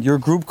 And your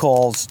group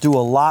calls do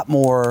a lot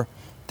more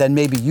than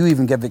maybe you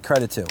even give it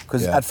credit to.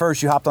 Because at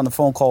first you hopped on the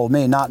phone call with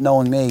me, not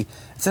knowing me,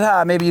 and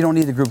said, maybe you don't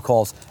need the group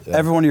calls. Yeah.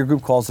 Every one of your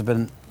group calls have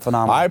been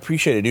phenomenal. I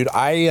appreciate it, dude.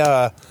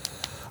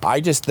 I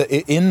just,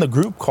 in the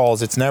group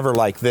calls, it's never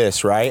like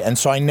this, right? And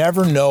so I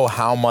never know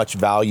how much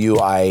value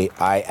I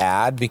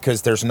add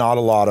because there's not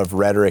a lot of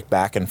rhetoric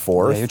back and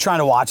forth. Yeah, you're trying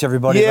to watch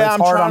everybody. Yeah,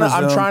 it's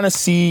I'm trying to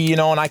see,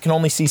 and I can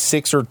only see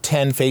 6 or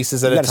 10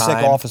 faces at a time. You got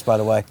a sick office, by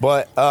the way.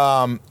 But,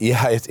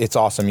 yeah, it's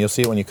awesome. You'll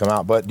see it when you come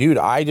out. But, dude,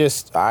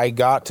 I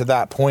got to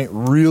that point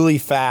really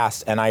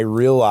fast, and I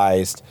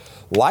realized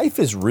life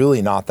is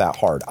really not that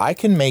hard. I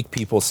can make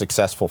people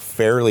successful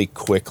fairly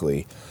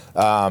quickly.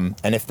 And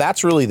if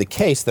that's really the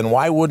case, then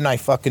why wouldn't I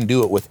fucking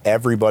do it with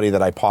everybody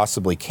that I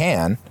possibly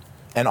can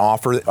and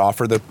offer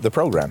the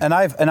program? And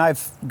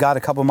I've got a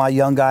couple of my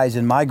young guys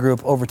in my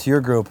group over to your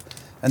group.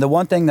 And the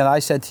one thing that I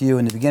said to you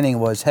in the beginning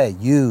was, hey,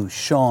 you,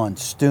 Sean,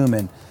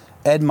 Stuman,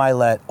 Ed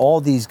Milet,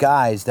 all these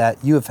guys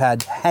that you have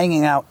had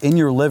hanging out in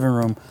your living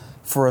room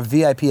for a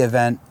VIP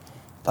event,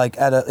 like we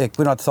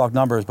don't have to talk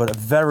numbers, but a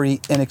very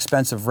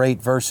inexpensive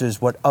rate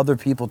versus what other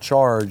people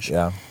charge.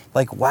 Yeah.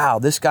 Like, wow,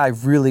 this guy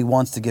really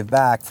wants to give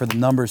back for the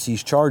numbers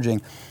he's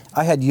charging.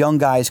 I had young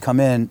guys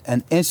come in,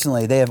 and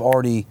instantly they have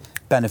already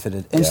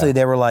benefited. Instantly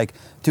they were like,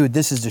 dude,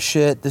 this is the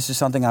shit. This is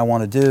something I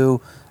want to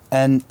do.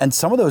 And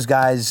some of those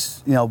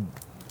guys,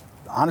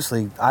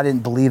 honestly, I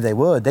didn't believe they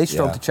would. They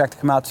stroked the check to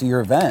come out to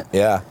your event.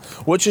 Yeah,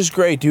 which is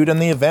great, dude.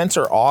 And the events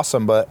are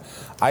awesome, but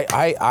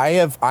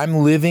I'm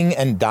living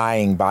and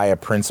dying by a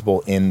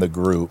principle in the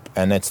group,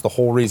 and it's the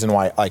whole reason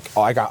why. Like,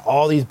 I got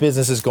all these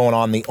businesses going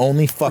on. The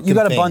only fucking you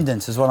got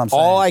abundance, is what I'm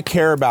saying. All I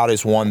care about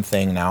is one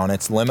thing now, and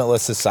it's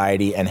limitless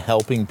society and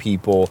helping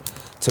people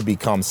to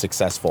become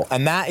successful.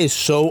 And that is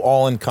so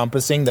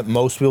all-encompassing that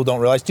most people don't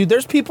realize. Dude,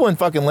 there's people in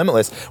fucking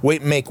Limitless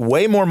make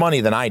way more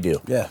money than I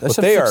do. Yeah, there's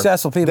some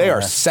successful people. They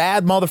are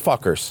sad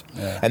motherfuckers.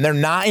 Yeah. And they're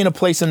not in a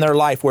place in their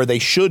life where they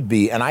should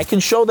be. And I can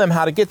show them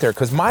how to get there.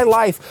 Because my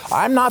life,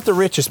 I'm not the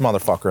richest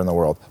motherfucker in the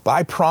world. But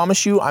I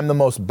promise you, I'm the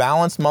most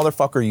balanced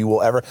motherfucker you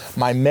will ever.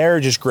 My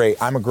marriage is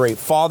great. I'm a great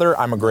father.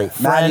 I'm a great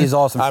friend. Maddie's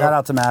awesome. Shout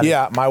out to Maddie.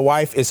 Yeah, my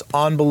wife is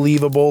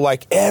unbelievable.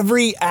 Like,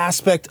 every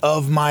aspect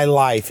of my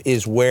life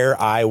is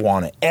where I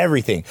want it.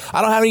 Everything.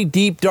 I don't have any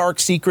deep, dark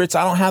secrets.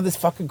 I don't have this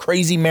fucking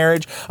crazy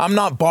marriage. I'm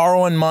not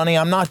borrowing money.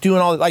 I'm not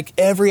doing all that. Like,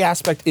 every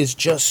aspect is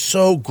just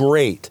so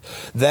great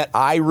that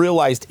I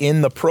realized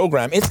in the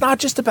program, it's not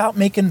just about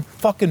making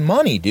fucking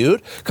money,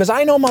 dude. Because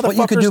I know motherfuckers. But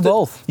you could do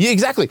both. Yeah,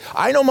 exactly.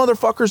 I know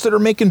motherfuckers that are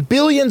making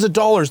billions of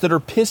dollars that are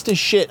pissed as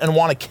shit and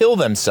want to kill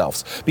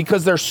themselves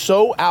because they're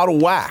so out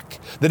of whack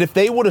that if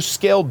they would have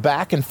scaled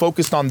back and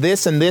focused on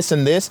this and this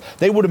and this,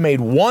 they would have made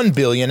 $1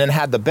 billion and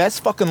had the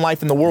best fucking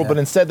life in the world. Yeah. But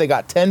instead, they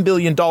got $10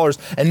 billion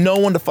and no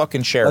one to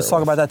fucking share. Let's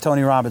talk about that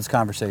Tony Robbins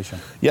conversation.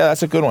 Yeah,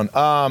 that's a good one.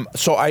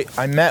 So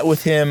I met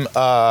with him.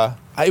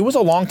 It was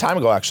a long time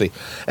ago, actually,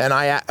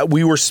 and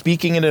we were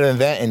speaking at an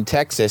event in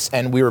Texas,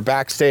 and we were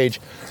backstage,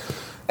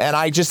 and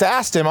I just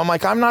asked him, I'm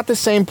like, I'm not the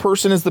same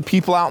person as the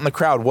people out in the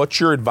crowd. What's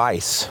your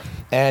advice?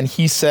 And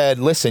he said,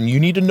 listen,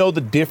 you need to know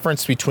the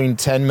difference between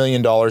 $10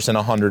 million and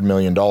 $100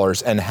 million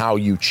and how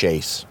you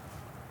chase.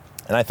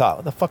 And I thought,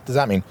 what the fuck does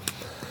that mean?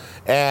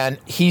 And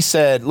he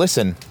said,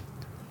 listen,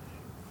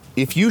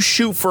 if you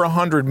shoot for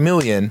 100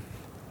 million,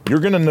 you're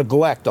going to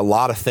neglect a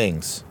lot of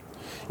things.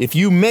 If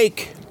you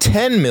make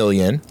 10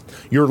 million,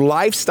 your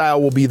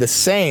lifestyle will be the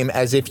same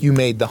as if you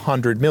made the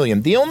 100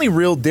 million. The only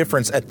real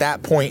difference at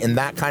that point in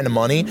that kind of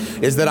money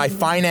is that I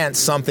finance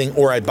something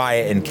or I buy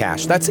it in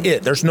cash. That's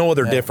it. There's no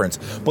other difference.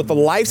 But the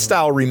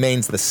lifestyle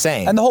remains the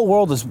same. And the whole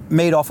world is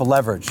made off of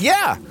leverage.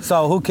 Yeah.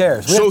 So who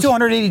cares? We have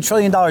 $280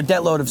 trillion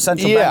debt load of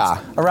central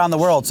banks around the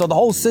world. So the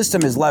whole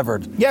system is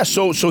levered. Yeah,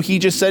 so he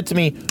just said to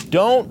me,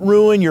 don't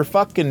ruin your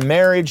fucking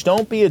marriage.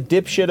 Don't be a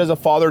dipshit as a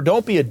father.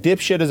 Don't be a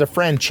dipshit as a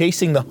friend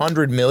chasing the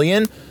 100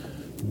 million.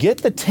 Get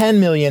the 10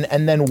 million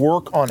and then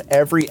work on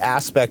every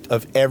aspect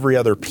of every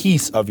other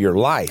piece of your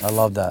life. I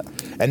love that.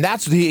 And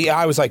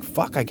I was like,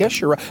 fuck, I guess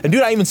you're right. And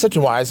dude, I even said to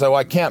him, I said, well,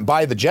 I can't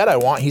buy the jet I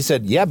want. He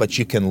said, yeah, but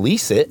you can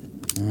lease it.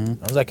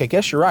 Mm-hmm. I was like, I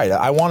guess you're right.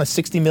 I want a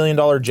 $60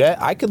 million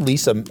jet. I could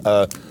lease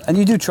a... and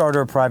you do charter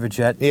a private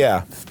jet.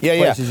 Yeah.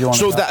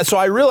 So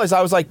I realized,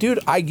 I was like, dude,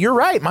 you're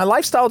right. My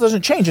lifestyle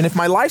doesn't change. And if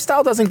my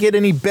lifestyle doesn't get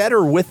any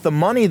better with the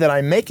money that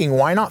I'm making,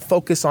 why not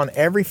focus on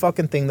every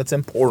fucking thing that's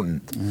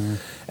important? Mm-hmm.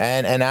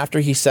 And after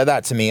he said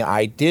that to me,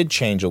 I did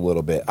change a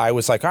little bit. I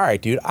was like, all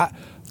right, dude,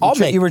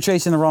 You were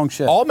chasing the wrong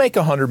shit. I'll make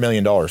 $100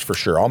 million for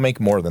sure. I'll make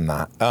more than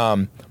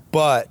that.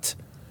 But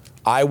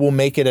I will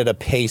make it at a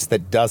pace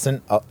that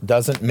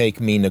doesn't make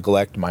me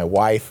neglect my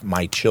wife,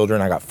 my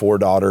children. I got 4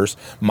 daughters,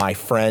 my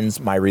friends,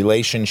 my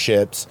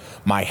relationships,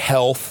 my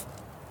health.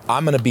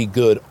 I'm going to be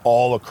good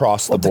all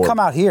across the board. To come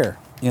out here,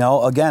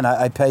 again,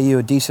 I pay you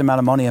a decent amount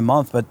of money a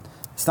month, but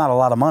it's not a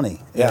lot of money.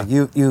 Yeah.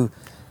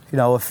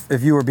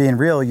 If you were being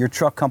real, your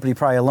truck company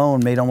probably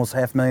alone made almost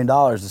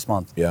 $500,000 this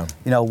month. Yeah.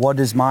 What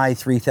is my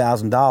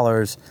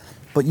 $3,000?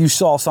 But you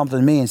saw something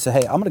in me and said,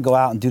 hey, I'm going to go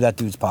out and do that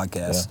dude's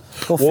podcast.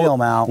 Yeah. Go feel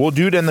him out. Well,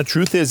 dude, and the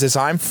truth is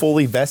I'm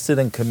fully vested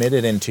and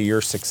committed into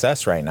your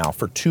success right now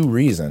for 2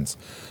 reasons.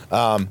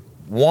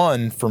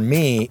 One, for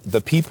me,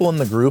 the people in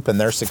the group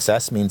and their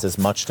success means as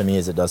much to me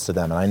as it does to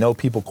them. And I know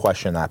people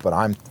question that, but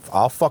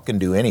I'll fucking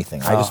do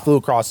anything. I just flew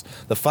across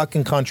the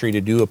fucking country to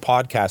do a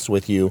podcast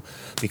with you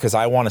because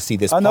I want to see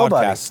this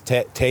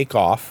podcast take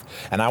off,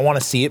 and I want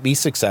to see it be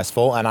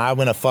successful, and I'm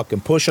going to fucking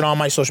push it on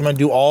my social media,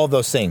 do all of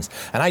those things.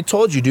 And I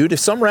told you, dude, if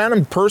some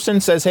random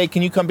person says, hey,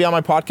 can you come be on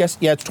my podcast?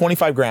 Yeah, it's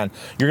 $25,000.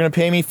 You're going to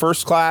pay me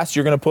first class.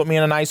 You're going to put me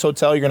in a nice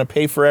hotel. You're going to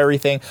pay for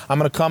everything. I'm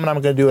going to come and I'm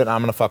going to do it, and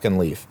I'm going to fucking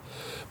leave.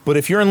 But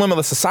if you're in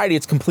Limitless Society,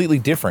 it's completely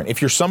different.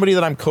 If you're somebody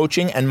that I'm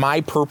coaching and my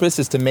purpose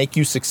is to make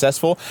you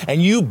successful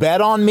and you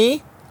bet on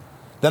me,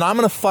 then I'm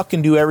going to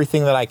fucking do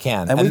everything that I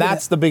can. And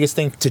that's the biggest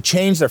thing, to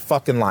change their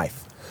fucking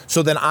life.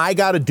 So then I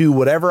got to do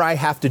whatever I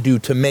have to do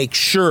to make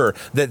sure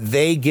that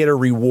they get a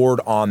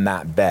reward on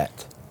that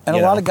bet. And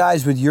a lot of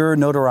guys with your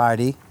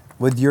notoriety,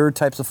 with your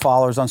types of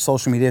followers on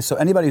social media, so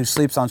anybody who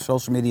sleeps on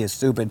social media is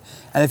stupid.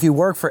 And if you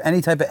work for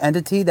any type of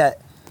entity that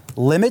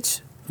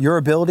limits your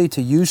ability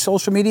to use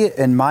social media,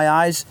 in my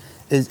eyes,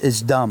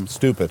 is dumb.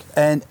 Stupid.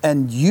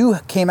 And you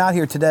came out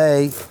here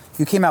today,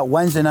 you came out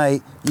Wednesday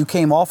night, you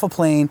came off a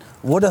plane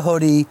with a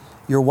hoodie,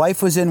 your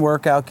wife was in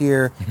workout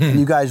gear, and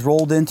you guys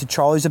rolled into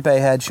Charlie's at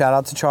Bayhead, shout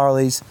out to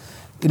Charlie's.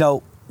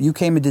 You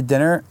came and did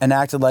dinner and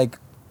acted like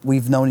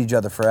we've known each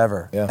other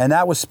forever. Yeah. And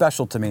that was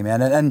special to me,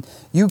 man. And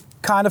you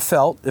kind of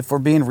felt, if we're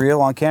being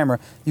real on camera,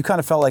 you kind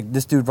of felt like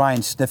this dude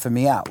Ryan's sniffing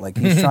me out. Like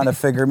he's trying to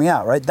figure me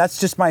out, right? That's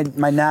just my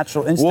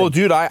natural instinct. Well,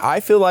 dude, I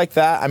feel like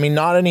that. I mean,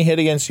 not any hit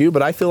against you,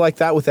 but I feel like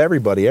that with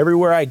everybody.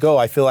 Everywhere I go,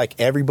 I feel like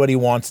everybody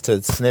wants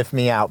to sniff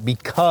me out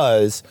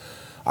because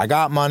I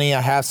got money,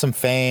 I have some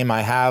fame,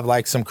 I have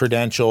like some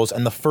credentials.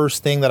 And the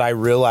first thing that I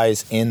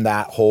realize in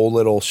that whole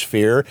little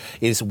sphere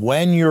is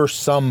when you're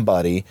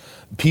somebody,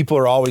 people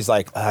are always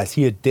like, is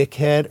he a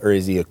dickhead or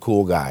is he a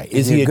cool guy?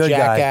 Is he a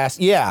jackass?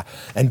 Guy? Yeah.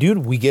 And dude,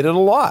 we get it a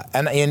lot.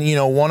 And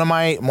one of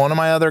my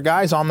other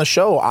guys on the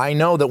show, I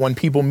know that when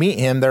people meet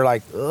him, they're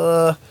like,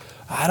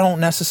 I don't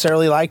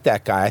necessarily like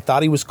that guy. I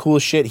thought he was cool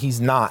as shit. He's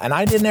not. And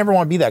I didn't ever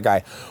want to be that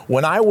guy.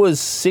 When I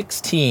was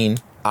 16,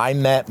 I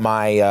met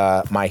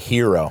my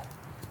hero.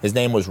 His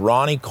name was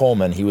Ronnie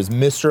Coleman. He was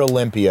Mr.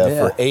 Olympia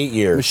for 8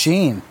 years.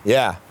 Machine.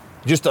 Yeah.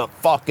 Just a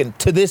fucking,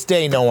 to this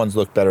day, no one's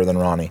looked better than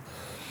Ronnie.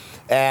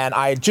 And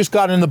I had just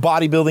got in the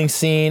bodybuilding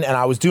scene, and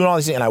I was doing all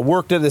these things, and I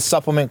worked at this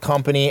supplement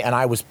company, and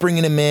I was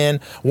bringing him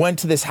in, went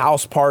to this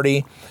house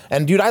party.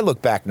 And dude, I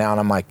look back now and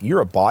I'm like,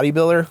 you're a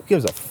bodybuilder? Who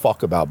gives a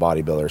fuck about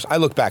bodybuilders? I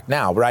look back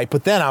now, right?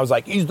 But then I was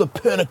like, he's the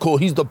pinnacle,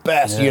 he's the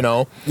best,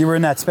 You were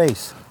in that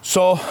space.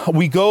 So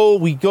we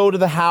go to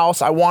the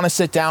house. I want to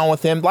sit down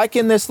with him. Like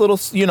in this little,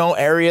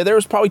 area, there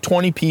was probably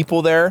 20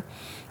 people there.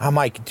 I'm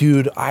like,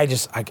 dude,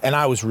 and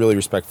I was really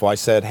respectful. I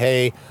said,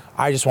 hey,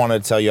 I just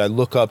wanted to tell you, I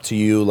look up to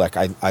you. Like,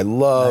 I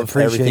love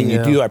everything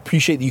you do. I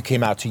appreciate that you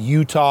came out to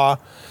Utah.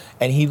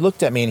 And he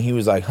looked at me and he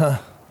was like, huh.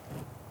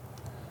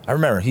 I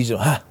remember, he's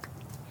like, huh.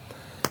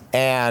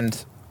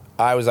 And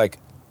I was like,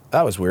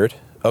 that was weird.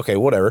 Okay,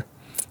 whatever.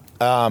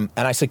 And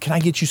I said, can I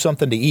get you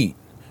something to eat?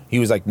 He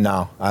was like,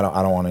 no, I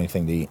don't want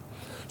anything to eat.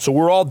 So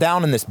we're all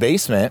down in this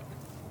basement,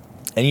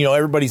 and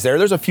everybody's there.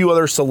 There's a few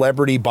other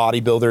celebrity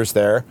bodybuilders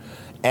there,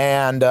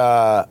 and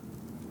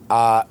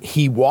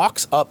he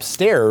walks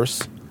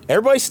upstairs.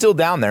 Everybody's still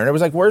down there, and it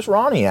was like, where's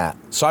Ronnie at?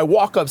 So I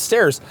walk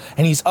upstairs,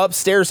 and he's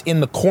upstairs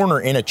in the corner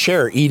in a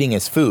chair eating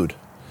his food.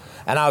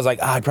 And I was like,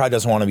 he probably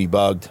doesn't want to be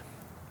bugged.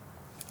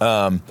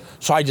 So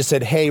I just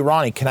said, hey,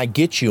 Ronnie, can I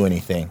get you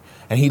anything?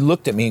 And he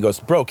looked at me and goes,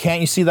 bro,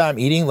 can't you see that I'm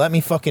eating? Let me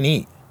fucking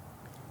eat.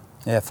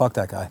 Yeah, fuck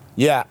that guy.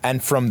 Yeah,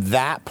 and from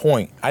that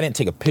point, I didn't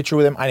take a picture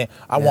with him.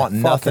 I want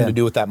nothing to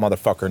do with that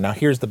motherfucker. Now,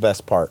 here's the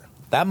best part.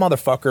 That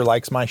motherfucker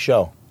likes my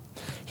show.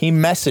 He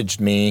messaged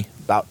me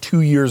about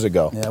 2 years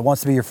ago. Yeah,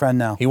 wants to be your friend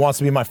now. He wants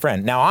to be my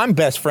friend. Now, I'm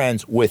best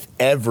friends with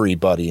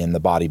everybody in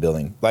the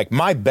bodybuilding. Like,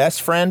 my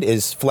best friend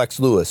is Flex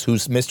Lewis,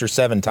 who's Mr.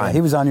 7-time. Yeah,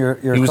 he was on your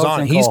he was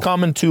on. He's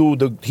coming to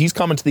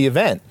the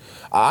event.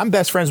 I'm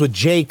best friends with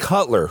Jay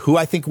Cutler, who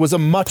I think was a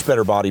much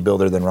better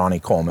bodybuilder than Ronnie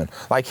Coleman.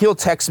 Like, he'll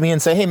text me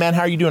and say, hey, man,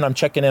 how are you doing? I'm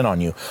checking in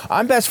on you.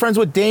 I'm best friends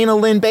with Dana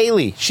Lynn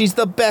Bailey. She's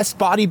the best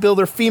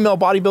female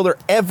bodybuilder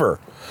ever.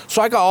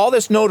 So I got all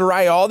this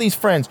notoriety, all these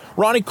friends.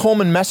 Ronnie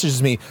Coleman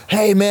messages me,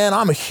 hey, man,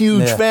 I'm a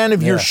huge fan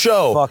of your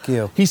show. Fuck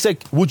you. He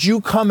said, would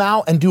you come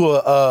out and do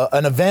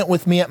an event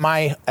with me at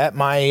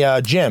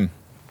my gym?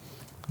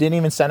 Didn't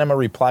even send him a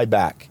reply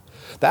back.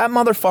 That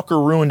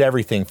motherfucker ruined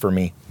everything for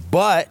me.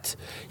 But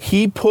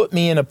he put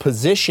me in a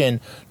position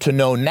to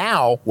know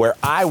now where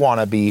I want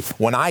to be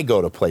when I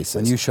go to places.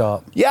 When you show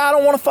up. Yeah, I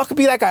don't want to fucking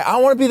be that guy. I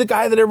want to be the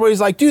guy that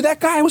everybody's like, dude, that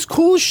guy was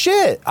cool as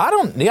shit. I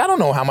don't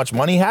know how much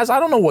money he has. I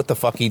don't know what the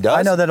fuck he does.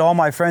 I know that all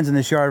my friends in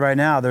this yard right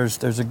now,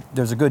 there's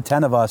a good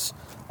 10 of us,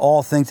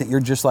 all think that you're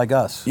just like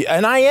us. Yeah,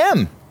 and I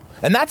am.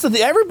 And that's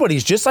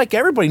everybody's just like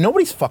everybody.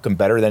 Nobody's fucking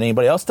better than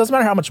anybody else. Doesn't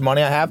matter how much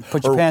money I have.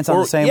 Put your pants on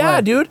the same way.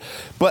 Yeah, dude.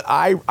 But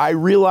I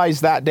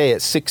realized that day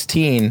at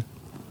 16,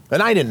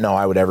 and I didn't know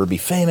I would ever be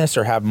famous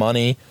or have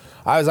money.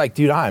 I was like,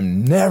 dude,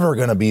 I'm never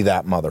going to be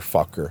that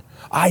motherfucker.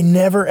 I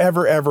never,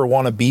 ever, ever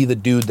want to be the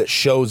dude that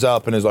shows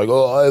up and is like,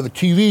 oh, I have a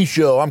TV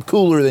show. I'm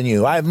cooler than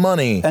you. I have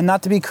money. And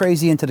not to be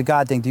crazy into the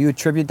God thing, do you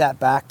attribute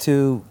that back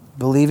to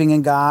believing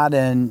in God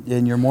and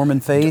in your Mormon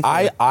faith?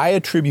 I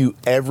attribute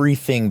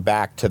everything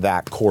back to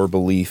that core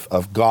belief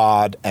of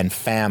God and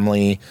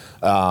family,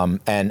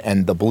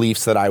 and the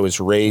beliefs that I was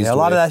raised with.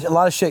 A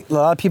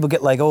lot of people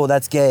get like, oh,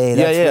 that's gay,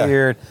 that's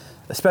weird,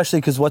 especially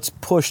because what's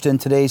pushed in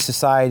today's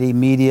society,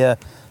 media.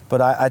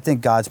 But I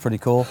think God's pretty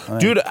cool.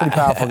 Dude, pretty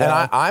powerful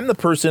guy. And I'm the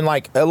person,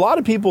 like, a lot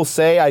of people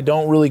say I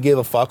don't really give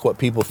a fuck what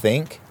people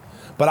think,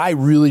 but I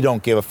really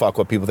don't give a fuck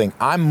what people think.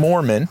 I'm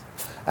Mormon,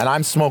 and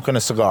I'm smoking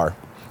a cigar.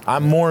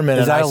 I'm Mormon,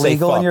 and I say fuck. Is that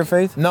illegal in your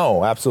faith?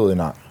 No, absolutely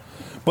not.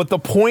 But the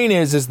point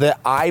is that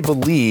I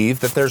believe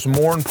that there's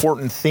more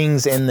important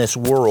things in this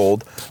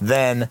world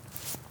than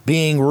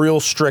being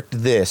real strict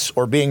this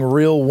or being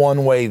real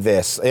one way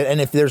this. And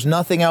if there's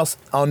nothing else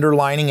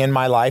underlining in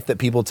my life that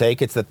people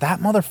take, it's that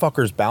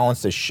motherfucker's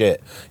balanced as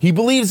shit. He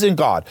believes in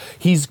God.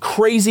 He's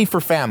crazy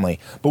for family.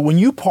 But when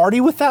you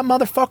party with that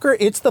motherfucker,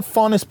 it's the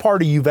funnest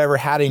party you've ever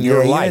had in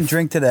your life. I didn't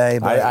drink today,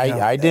 but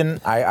I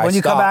didn't. When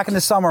you come back in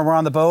the summer, we're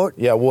on the boat.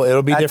 Yeah, well,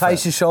 it'll be different. At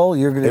Tyson Shoal,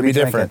 you're going to be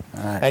different.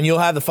 Right. And you'll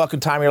have the fucking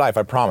time of your life,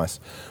 I promise.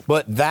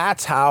 But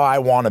that's how I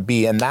want to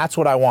be, and that's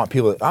what I want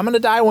people. I'm going to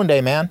die one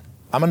day, man.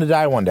 I'm going to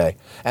die one day.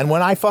 And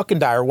when I fucking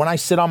die, or when I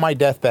sit on my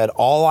deathbed,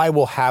 all I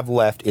will have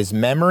left is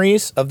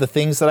memories of the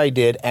things that I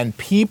did and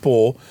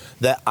people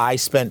that I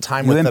spent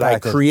time with, that I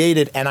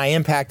created and I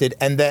impacted,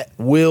 and that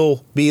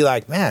will be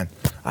like, man,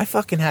 I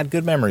fucking had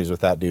good memories with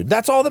that dude.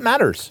 That's all that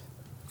matters,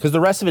 because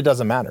the rest of it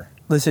doesn't matter.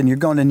 Listen, you're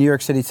going to New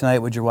York City tonight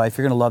with your wife.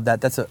 You're going to love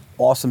that. That's an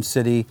awesome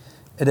city.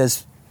 It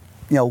has,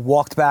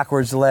 walked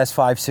backwards the last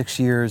 5-6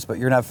 years, but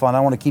you're going to have fun.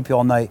 I want to keep you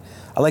all night.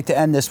 I like to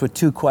end this with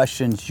 2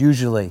 questions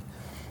usually.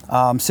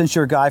 Since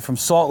you're a guy from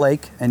Salt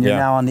Lake and you're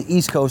now on the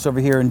East Coast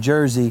over here in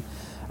Jersey,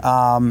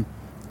 I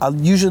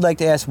usually like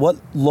to ask what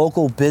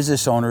local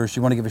business owners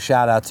you want to give a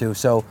shout out to.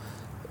 So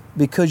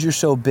because you're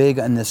so big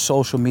in the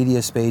social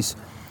media space,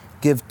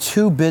 give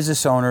 2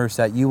 business owners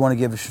that you want to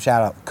give a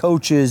shout out.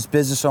 Coaches,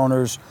 business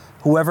owners,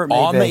 whoever it may be.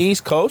 On the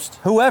East Coast?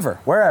 Whoever,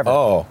 wherever.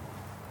 Oh.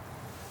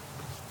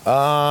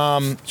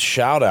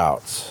 Shout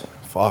outs.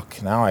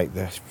 Fuck, now I know,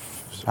 there's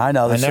so many.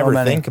 I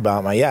never think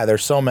about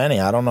there's so many.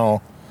 I don't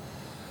know.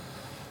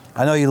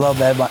 I know you love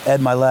Ed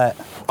Milet.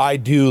 I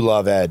do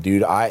love Ed,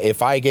 dude.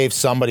 If I gave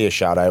somebody a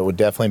shout out, it would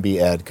definitely be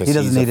Ed. He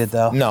doesn't need it,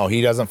 though. No,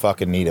 he doesn't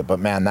fucking need it. But,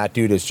 man, that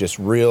dude is just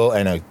real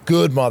and a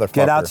good motherfucker.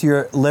 Get out to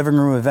your living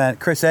room event.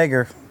 Chris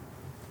Egger.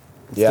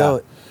 Let's do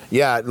it.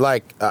 Yeah,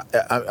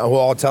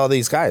 I'll tell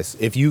these guys,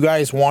 if you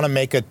guys want to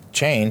make a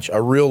change,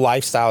 a real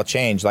lifestyle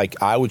change,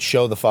 I would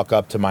show the fuck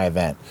up to my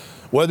event.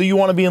 Whether you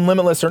want to be in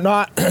Limitless or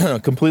not,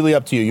 completely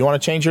up to you. You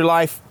want to change your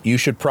life? You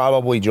should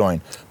probably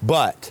join.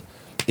 But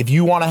if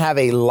you want to have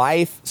a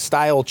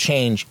lifestyle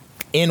change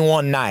in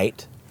one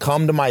night,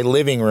 come to my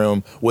living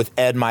room with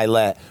Ed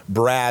Milet,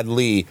 Brad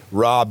Lee,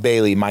 Rob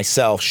Bailey,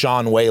 myself,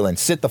 Sean Whalen.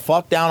 Sit the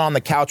fuck down on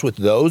the couch with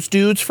those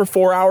dudes for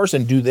 4 hours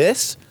and do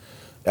this.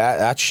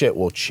 That shit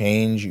will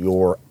change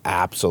your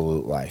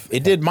absolute life.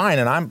 It did mine,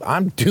 and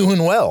I'm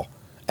doing well.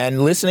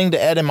 And listening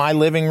to Ed in my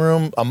living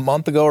room a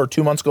month ago or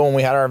 2 months ago when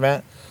we had our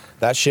event,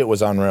 that shit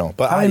was unreal.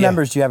 But how many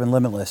members do you have in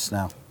Limitless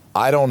now?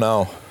 I don't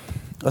know.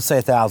 Let's say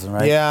 1,000,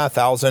 right? Yeah,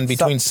 1,000,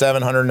 between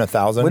 700 and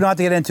 1,000. We don't have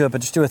to get into it,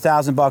 but just do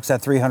 $1,000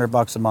 at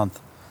 $300 a month.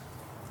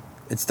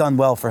 It's done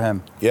well for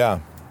him. Yeah.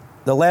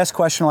 The last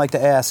question I like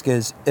to ask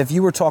is, if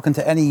you were talking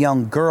to any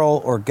young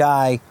girl or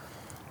guy,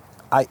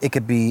 it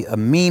could be a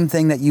meme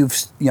thing that you've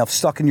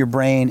stuck in your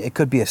brain. It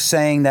could be a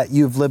saying that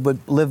you've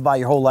lived by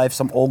your whole life.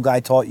 Some old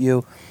guy taught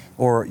you,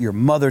 or your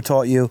mother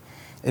taught you.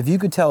 If you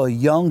could tell a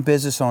young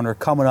business owner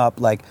coming up,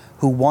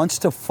 who wants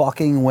to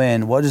fucking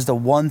win, what is the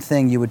one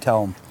thing you would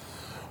tell them?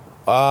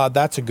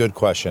 That's a good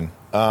question.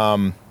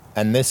 And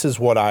this is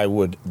what I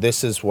would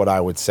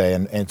say,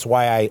 and it's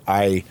why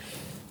I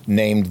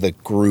named the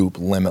group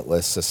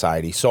Limitless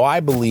Society. So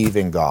I believe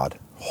in God,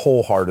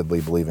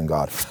 wholeheartedly believe in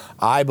God.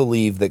 I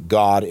believe that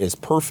God is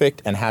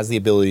perfect and has the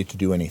ability to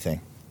do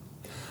anything.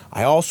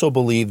 I also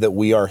believe that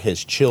we are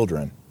his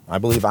children. I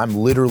believe I'm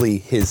literally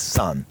his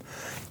son.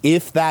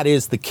 If that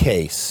is the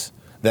case,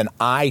 then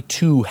I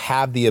too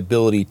have the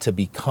ability to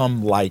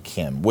become like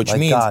him, which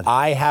means God.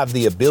 I have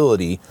the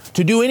ability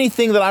to do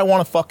anything that I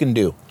want to fucking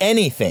do.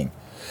 Anything.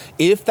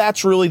 If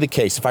that's really the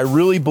case, if I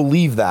really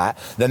believe that,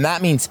 then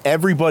that means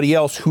everybody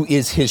else who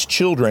is his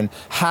children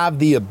have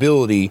the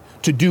ability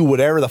to do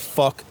whatever the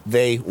fuck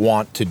they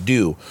want to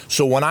do.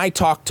 So when I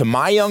talk to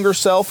my younger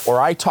self,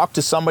 or I talk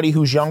to somebody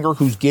who's younger,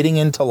 who's getting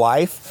into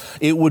life,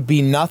 it would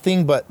be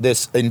nothing but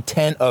this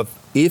intent of,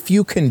 if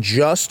you can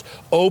just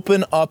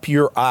open up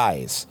your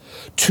eyes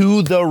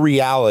to the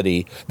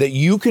reality that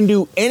you can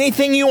do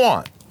anything you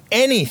want,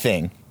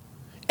 anything,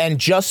 and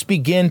just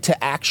begin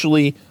to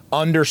actually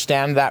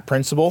understand that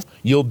principle,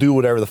 you'll do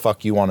whatever the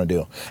fuck you want to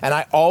do. And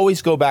I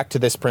always go back to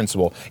this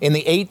principle. In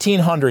the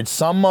 1800s,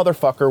 some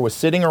motherfucker was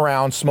sitting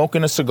around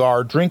smoking a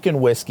cigar,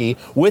 drinking whiskey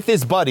with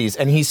his buddies,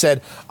 and he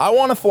said, I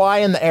want to fly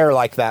in the air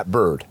like that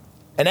bird.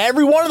 And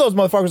every one of those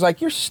motherfuckers was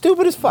like, you're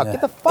stupid as fuck.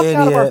 Get the fuck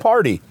out of our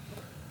party.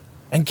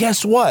 And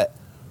guess what?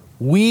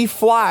 We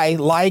fly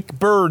like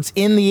birds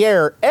in the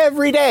air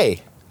every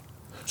day.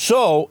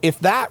 So if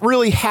that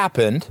really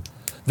happened,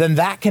 then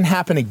that can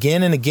happen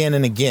again and again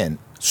and again.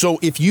 So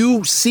if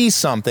you see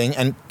something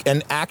and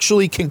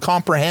actually can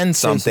comprehend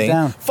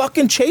something,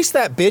 fucking chase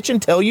that bitch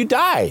until you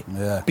die.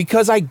 Yeah.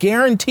 Because I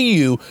guarantee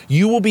you,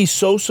 you will be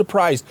so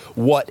surprised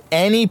what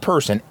any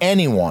person,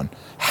 anyone,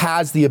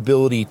 has the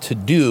ability to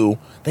do.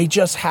 They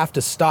just have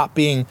to stop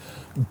being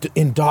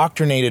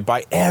indoctrinated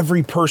by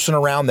every person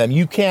around them.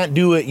 You can't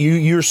do it.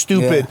 You're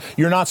stupid. Yeah.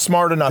 You're not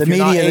smart enough. The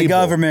you're media, not able. the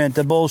government,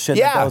 the bullshit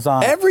that goes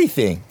on.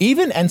 Everything.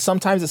 Even, and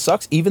sometimes it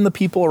sucks, even the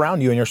people around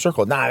you in your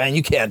circle. Nah, man,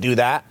 you can't do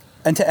that.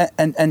 And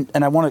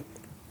I want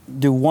to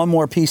do one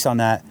more piece on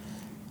that.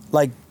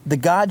 Like, the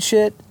God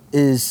shit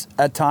is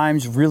at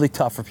times really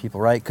tough for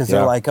people, right? Because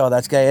they're like, oh,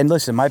 that's gay. And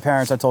listen, my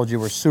parents, I told you,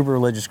 were super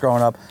religious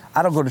growing up.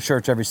 I don't go to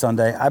church every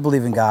Sunday. I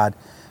believe in God.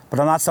 But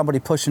I'm not somebody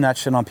pushing that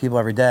shit on people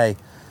every day.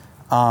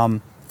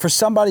 For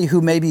somebody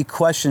who maybe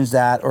questions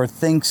that or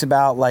thinks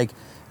about, like,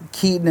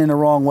 Keaton in the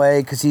wrong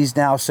way because he's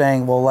now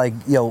saying, well, like,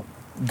 you know,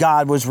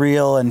 God was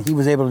real and he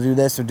was able to do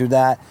this or do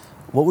that,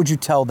 what would you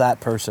tell that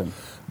person?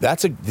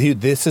 That's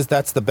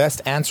the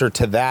best answer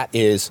to that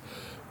is,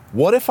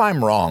 what if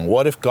I'm wrong?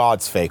 What if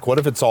God's fake? What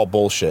if it's all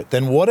bullshit?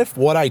 Then what if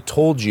what I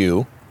told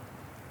you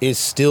is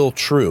still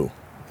true?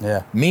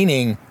 Yeah.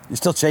 Meaning, you're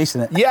still chasing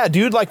it. Yeah,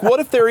 dude. Like,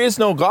 what if there is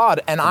no God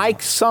and I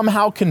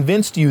somehow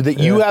convinced you that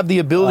you have the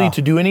ability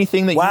to do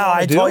anything that you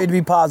want to do? Wow, I taught you to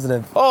be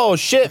positive. Oh,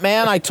 shit,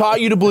 man. I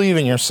taught you to believe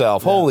in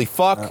yourself. Holy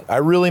fuck. I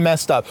really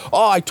messed up.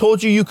 Oh, I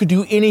told you could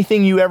do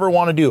anything you ever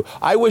want to do.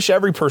 I wish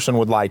every person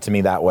would lie to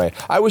me that way.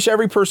 I wish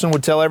every person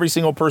would tell every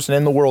single person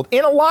in the world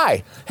in a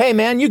lie, hey,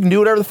 man, you can do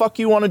whatever the fuck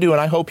you want to do,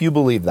 and I hope you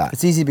believe that.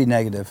 It's easy to be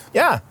negative.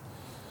 Yeah.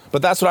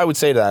 But that's what I would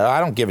say to that.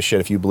 I don't give a shit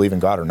if you believe in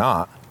God or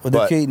not.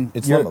 Well, Keaton,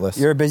 it's limitless.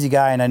 You're a busy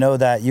guy, and I know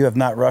that you have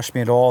not rushed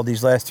me at all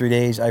these last 3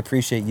 days. I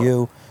appreciate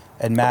you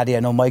and Maddie.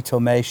 I know Mike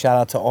Tomei. Shout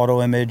out to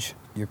Auto Image.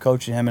 You're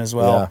coaching him as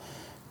well. Yeah.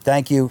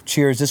 Thank you.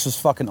 Cheers. This was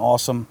fucking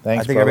awesome.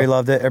 Thanks, I think everybody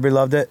loved it. Everybody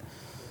loved it.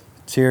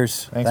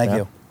 Cheers. Thanks, Thank man.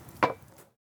 you.